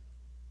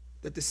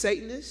that the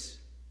Satanists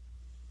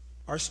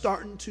are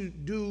starting to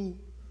do,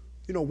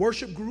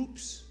 worship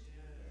groups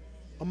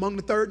among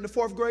the 3rd and the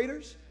 4th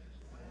graders,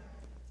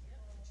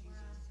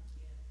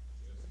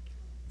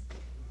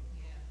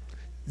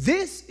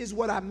 this is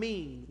what I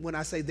mean when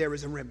I say there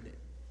is a remnant.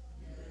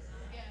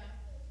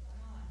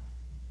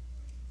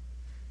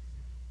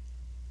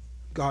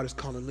 God is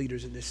calling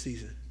leaders in this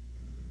season.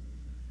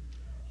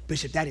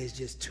 Bishop, that is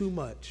just too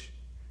much.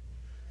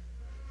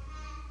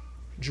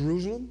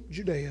 Jerusalem,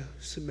 Judea,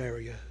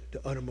 Samaria,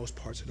 the uttermost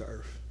parts of the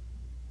earth.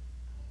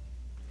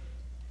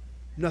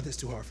 Nothing's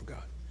too hard for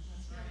God.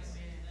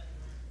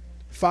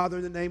 Father,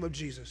 in the name of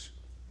Jesus,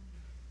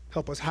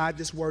 help us hide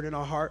this word in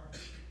our heart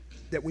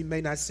that we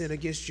may not sin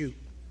against you.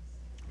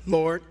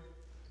 Lord,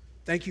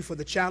 thank you for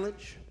the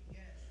challenge.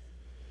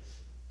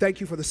 Thank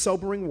you for the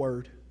sobering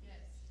word.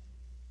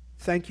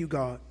 Thank you,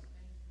 God,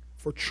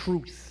 for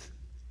truth.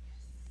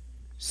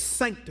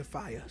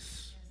 Sanctify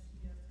us.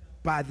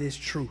 by this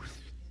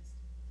truth.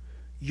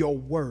 Your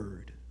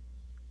word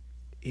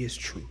is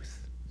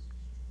truth.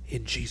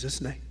 In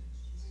Jesus' name,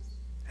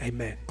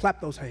 amen.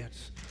 Clap those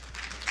hands.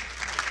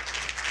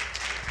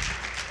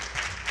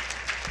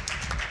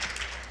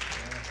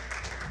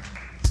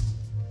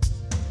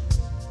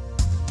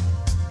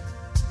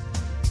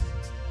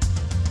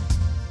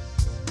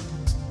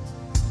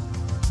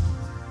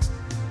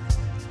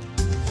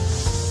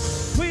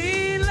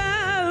 We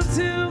love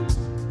to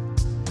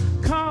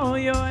call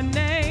your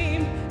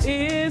name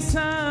is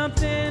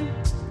something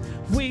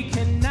we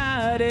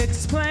cannot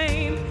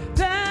explain.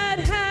 That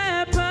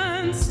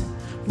happens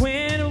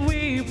when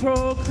we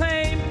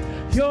proclaim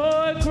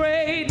your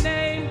great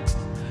name,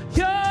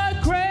 your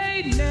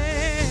great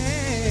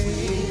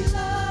name.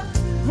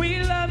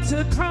 We love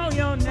to call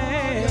your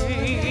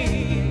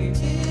name.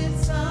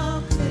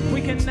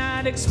 We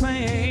cannot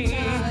explain.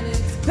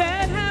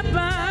 That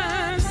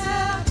happens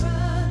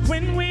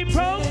when we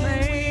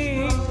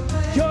proclaim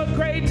your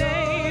great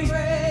name,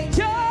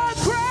 your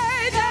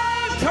great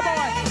name. Come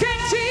on,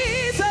 King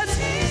Jesus.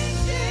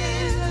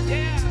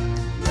 Yeah.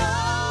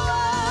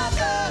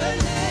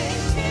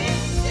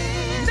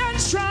 None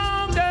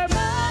stronger.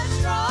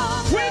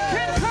 We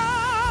can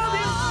call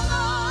him.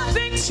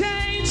 Things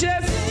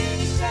changes.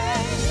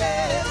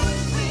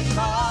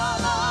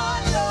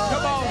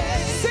 Come on,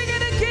 sing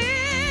it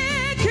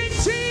again, King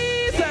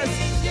Jesus.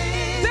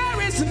 There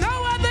is no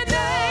other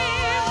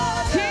name,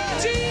 King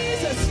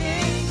Jesus.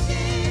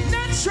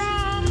 None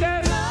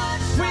stronger.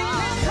 We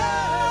can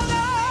call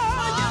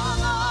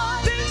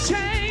on. Things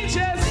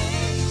changes.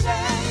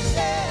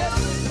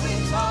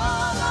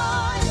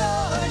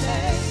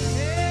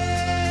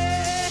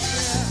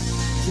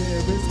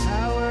 There is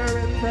power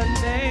in the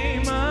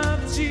name of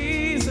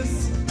Jesus.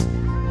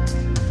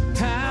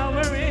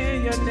 Power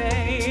in your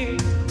name.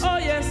 Oh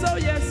yes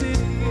it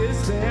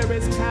is. There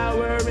is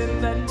power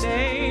in the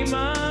name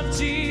of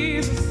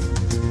Jesus.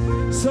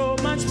 So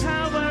much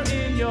power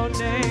in your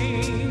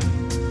name.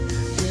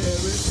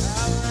 There is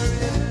power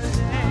in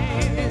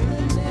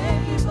the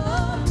name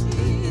of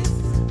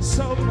Jesus.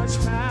 So much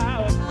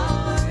power.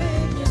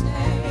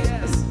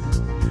 Yes.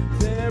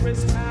 There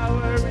is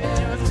power in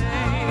your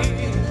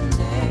name.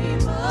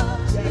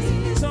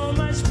 Yes. So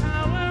much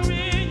power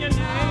in your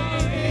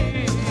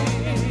name.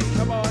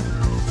 Come on.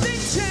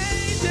 Things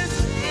changes.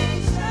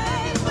 Things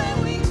change when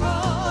we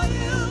call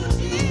you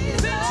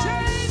Jesus. Things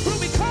change when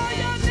we call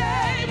your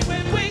name.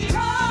 When we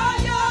call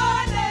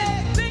your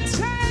name. Things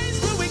change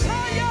when we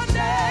call your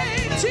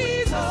name,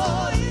 Jesus.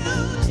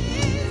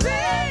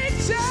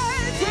 Things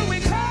change when we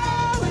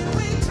call your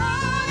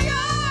name.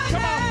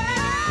 Come on.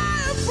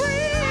 I'm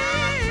free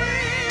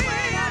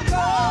when I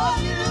call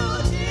you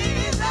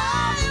Jesus. I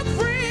am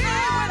free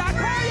when I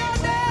call your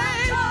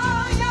name.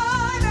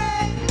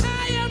 I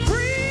am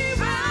free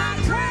when I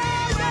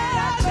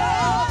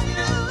call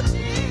you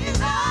Jesus.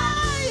 I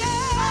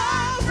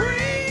am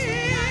free.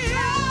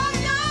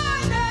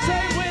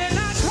 Say when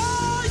I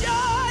call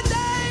your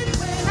name.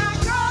 When I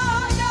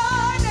call your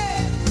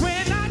name.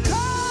 When I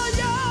call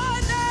your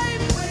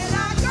name. When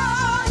I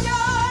call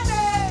your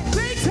name.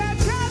 Things have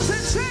got to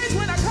change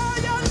when I call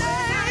your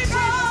name.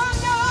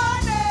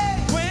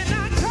 When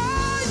I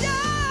call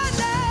your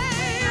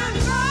name.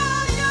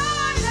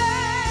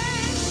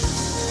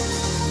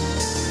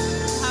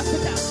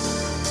 Hospitality.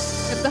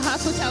 If the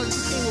hospitality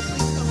team will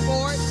please come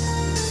forward.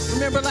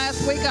 Remember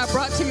last week I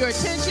brought to your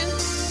attention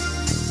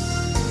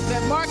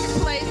that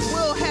Marketplace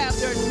will have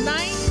their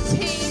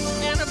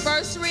 19th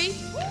anniversary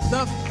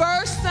the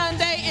first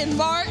Sunday in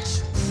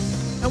March.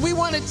 And we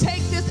want to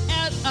take this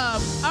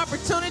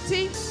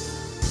opportunity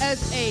as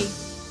a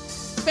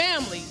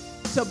family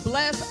to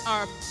bless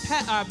our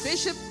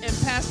Bishop and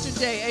Pastor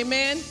Jay.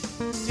 Amen.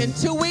 In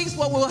 2 weeks,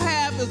 what we'll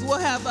have is a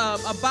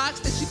box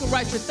that you can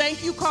write your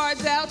thank you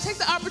cards out. Take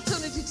the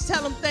opportunity to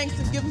tell them thanks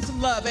and give them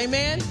some love.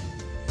 Amen.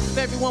 If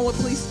everyone would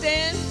please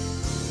stand,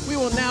 we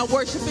will now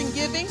worship and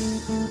giving.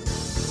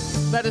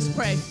 Let us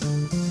pray.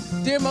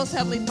 Dear most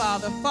heavenly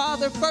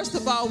Father, first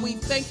of all, we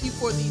thank you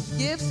for these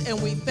gifts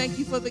and we thank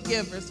you for the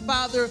givers.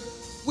 Father,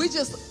 we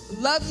just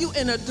love you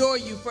and adore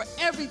you for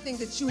everything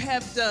that you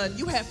have done.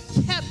 You have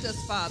kept us,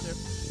 Father.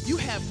 You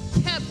have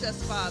kept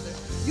us, Father.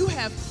 You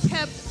have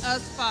kept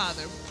us,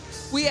 Father.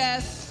 We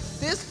ask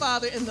this,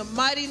 Father, in the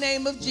mighty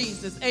name of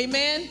Jesus.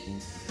 Amen.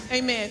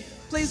 Amen.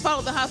 Please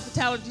follow the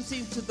hospitality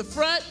team to the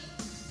front,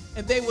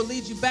 and they will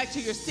lead you back to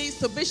your seats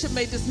so Bishop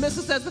may dismiss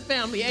us as a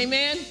family.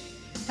 Amen.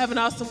 Have an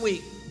awesome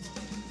week.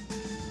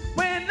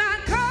 When I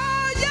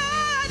call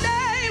your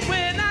name,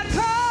 when I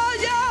call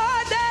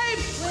your name,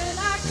 when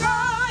I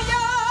call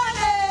your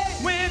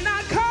name, when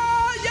I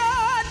call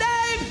your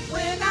name,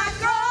 when I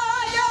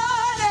call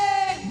your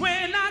name,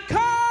 when I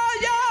call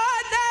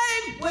your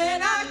name,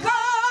 when I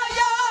call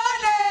your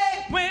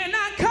name, when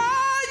I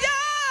call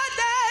your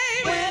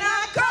name, when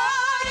I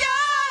call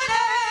your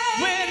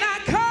name, when I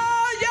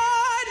call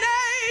your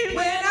name,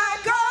 when I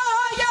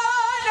call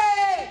your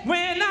name,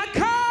 when I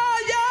call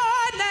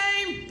your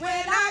name,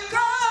 when I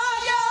call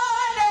your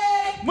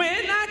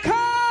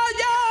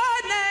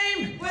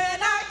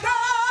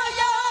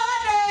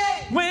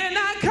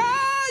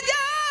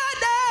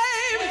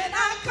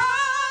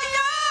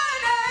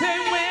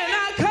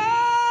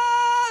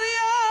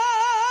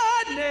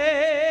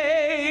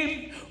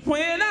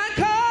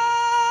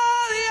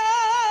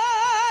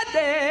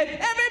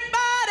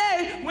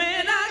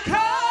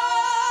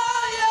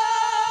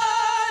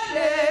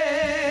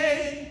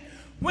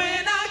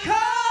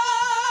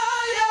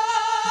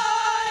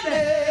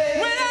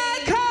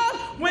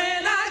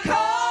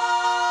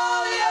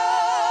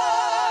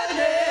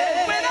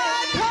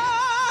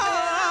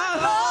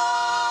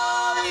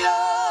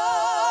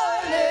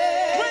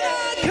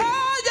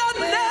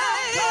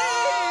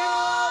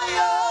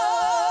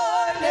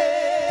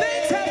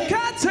Things have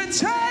got to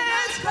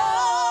change. When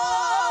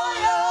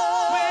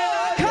I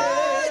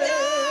call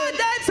your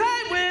name,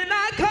 say when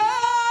I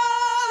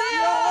call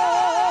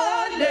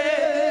your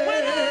name.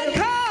 When I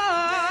call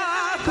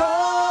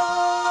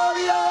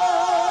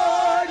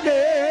your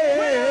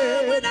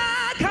name. when I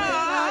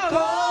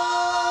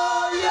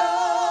call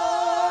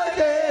your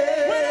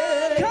name.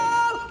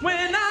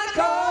 when I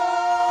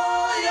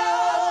call your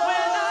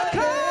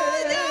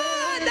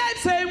name,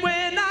 say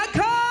when I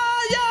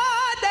call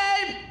your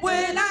name.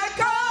 When I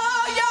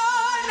call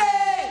your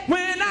name.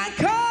 When I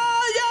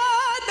call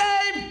your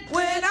name.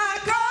 When I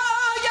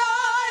call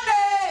your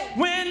name.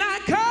 When I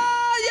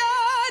call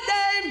your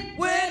name.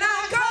 When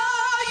I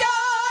call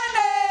your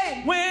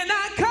name. When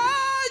I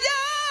call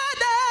your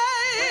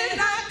name. When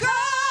I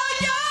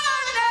call your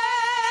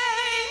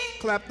name.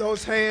 Clap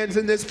those hands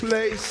in this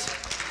place.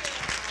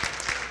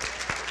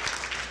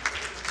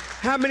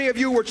 How many of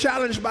you were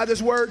challenged by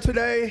this word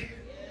today?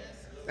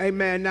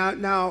 Amen.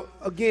 Now,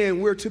 again,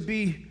 we're to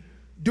be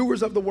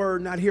doers of the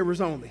word, not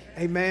hearers only.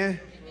 Amen.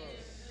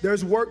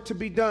 There's work to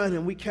be done,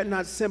 and we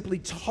cannot simply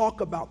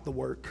talk about the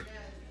work.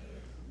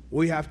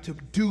 We have to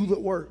do the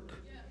work.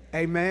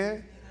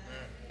 Amen.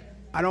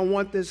 I don't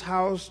want this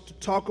house to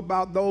talk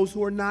about those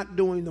who are not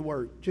doing the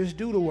work. Just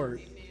do the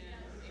work.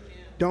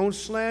 Don't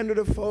slander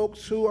the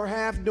folks who are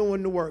half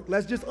doing the work.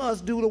 Let's just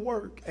us do the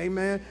work.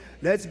 Amen.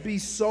 Let's be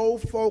so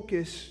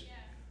focused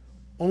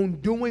on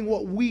doing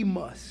what we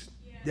must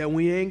that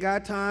we ain't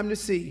got time to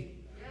see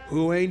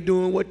who ain't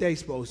doing what they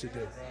supposed to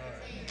do.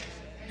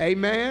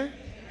 Amen.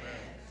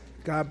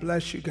 God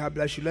bless you. God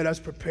bless you. Let us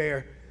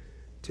prepare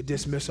to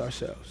dismiss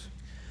ourselves.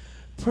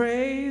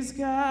 Praise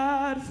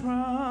God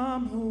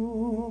from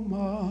whom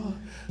all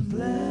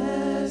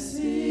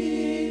blessings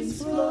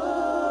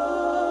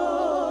flow.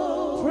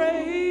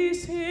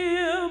 Praise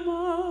Him,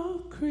 all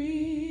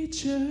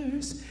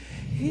creatures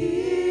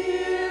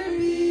here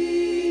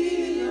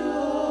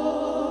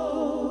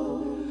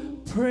below.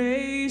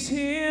 Praise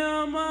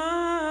Him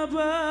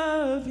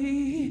above,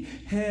 ye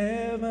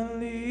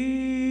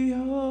heavenly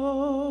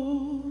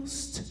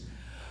host.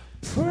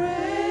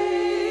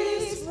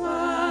 Praise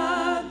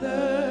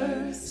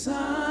Father,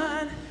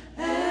 Son,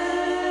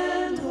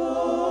 and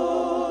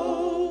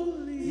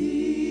Holy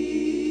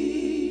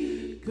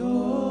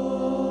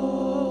Ghost.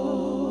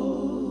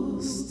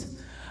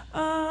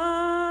 Amen.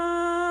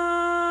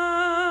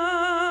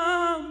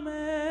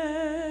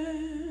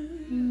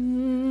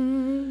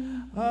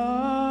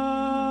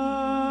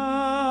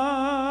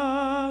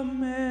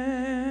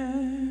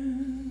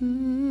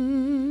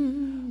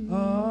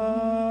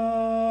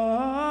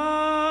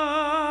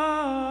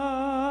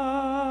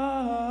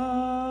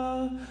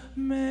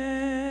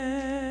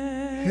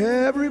 Amen.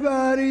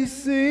 Everybody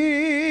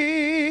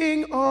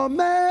sing amen.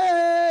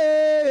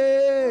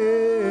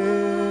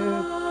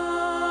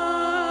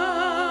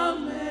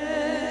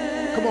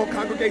 Come on,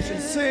 congregation,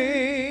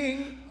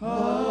 sing amen.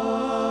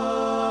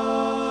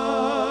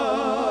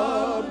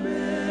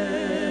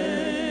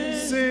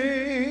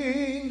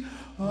 Sing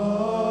amen.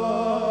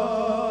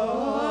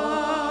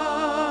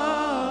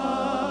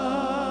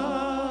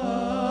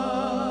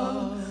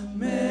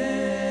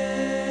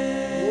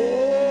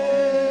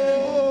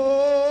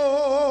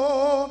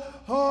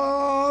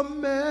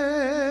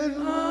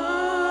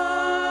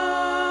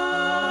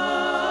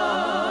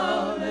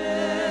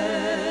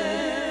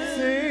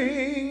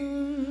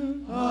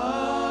 Sing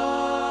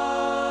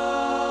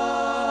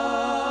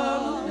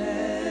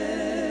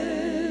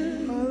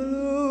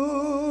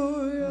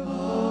hallelujah.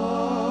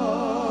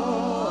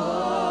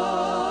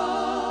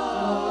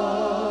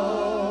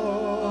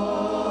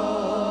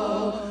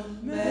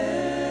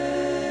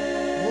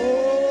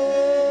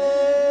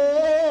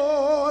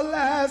 Oh,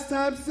 last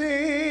time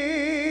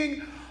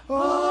sing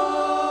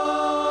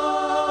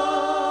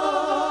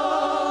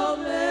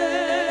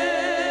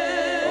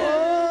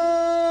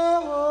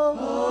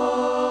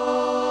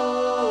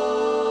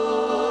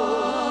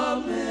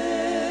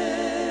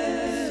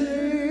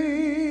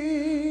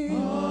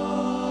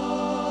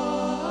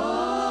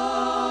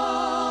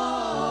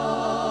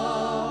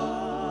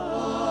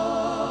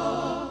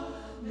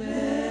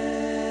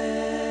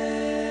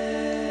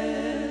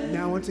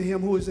Now unto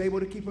him who is able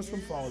to keep us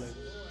from falling,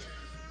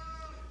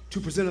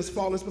 to present us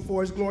faultless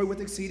before his glory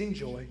with exceeding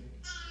joy.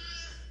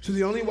 To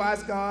the only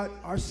wise God,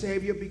 our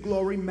Savior, be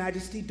glory,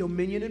 majesty,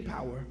 dominion, and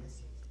power,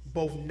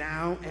 both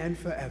now and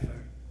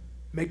forever.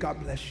 May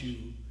God bless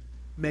you.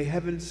 May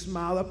heaven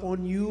smile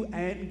upon you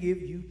and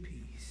give you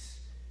peace.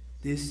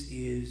 This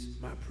is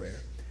my prayer.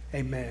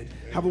 Amen.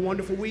 Have a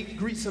wonderful week.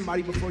 Greet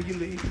somebody before you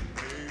leave.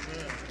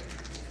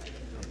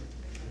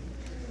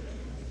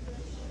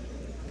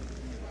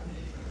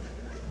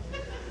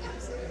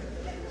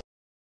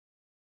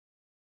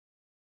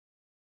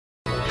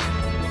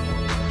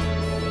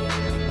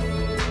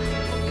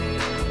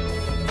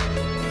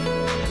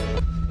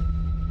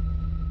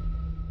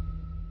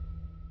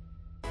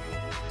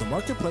 The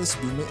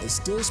Marketplace Movement is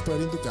still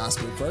spreading the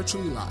gospel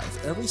virtually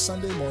live every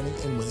Sunday morning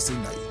and Wednesday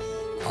night.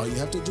 All you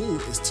have to do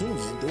is tune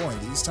in during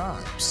these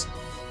times.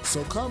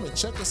 So come and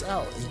check us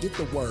out and get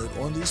the word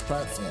on these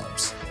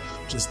platforms.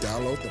 Just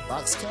download the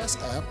Boxcast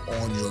app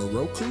on your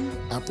Roku,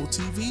 Apple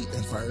TV,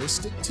 and Fire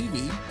Stick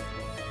TV.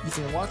 You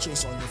can watch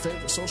us on your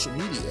favorite social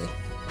media,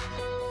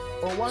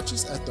 or watch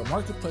us at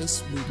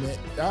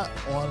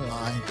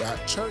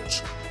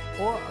themarketplacemovement.online.church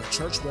or our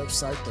church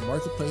website,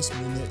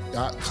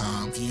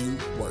 themarketplacemovement.com. View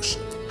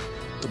worship.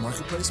 The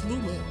Marketplace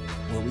Movement,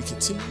 where we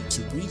continue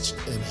to reach,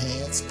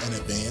 enhance, and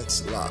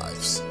advance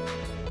lives.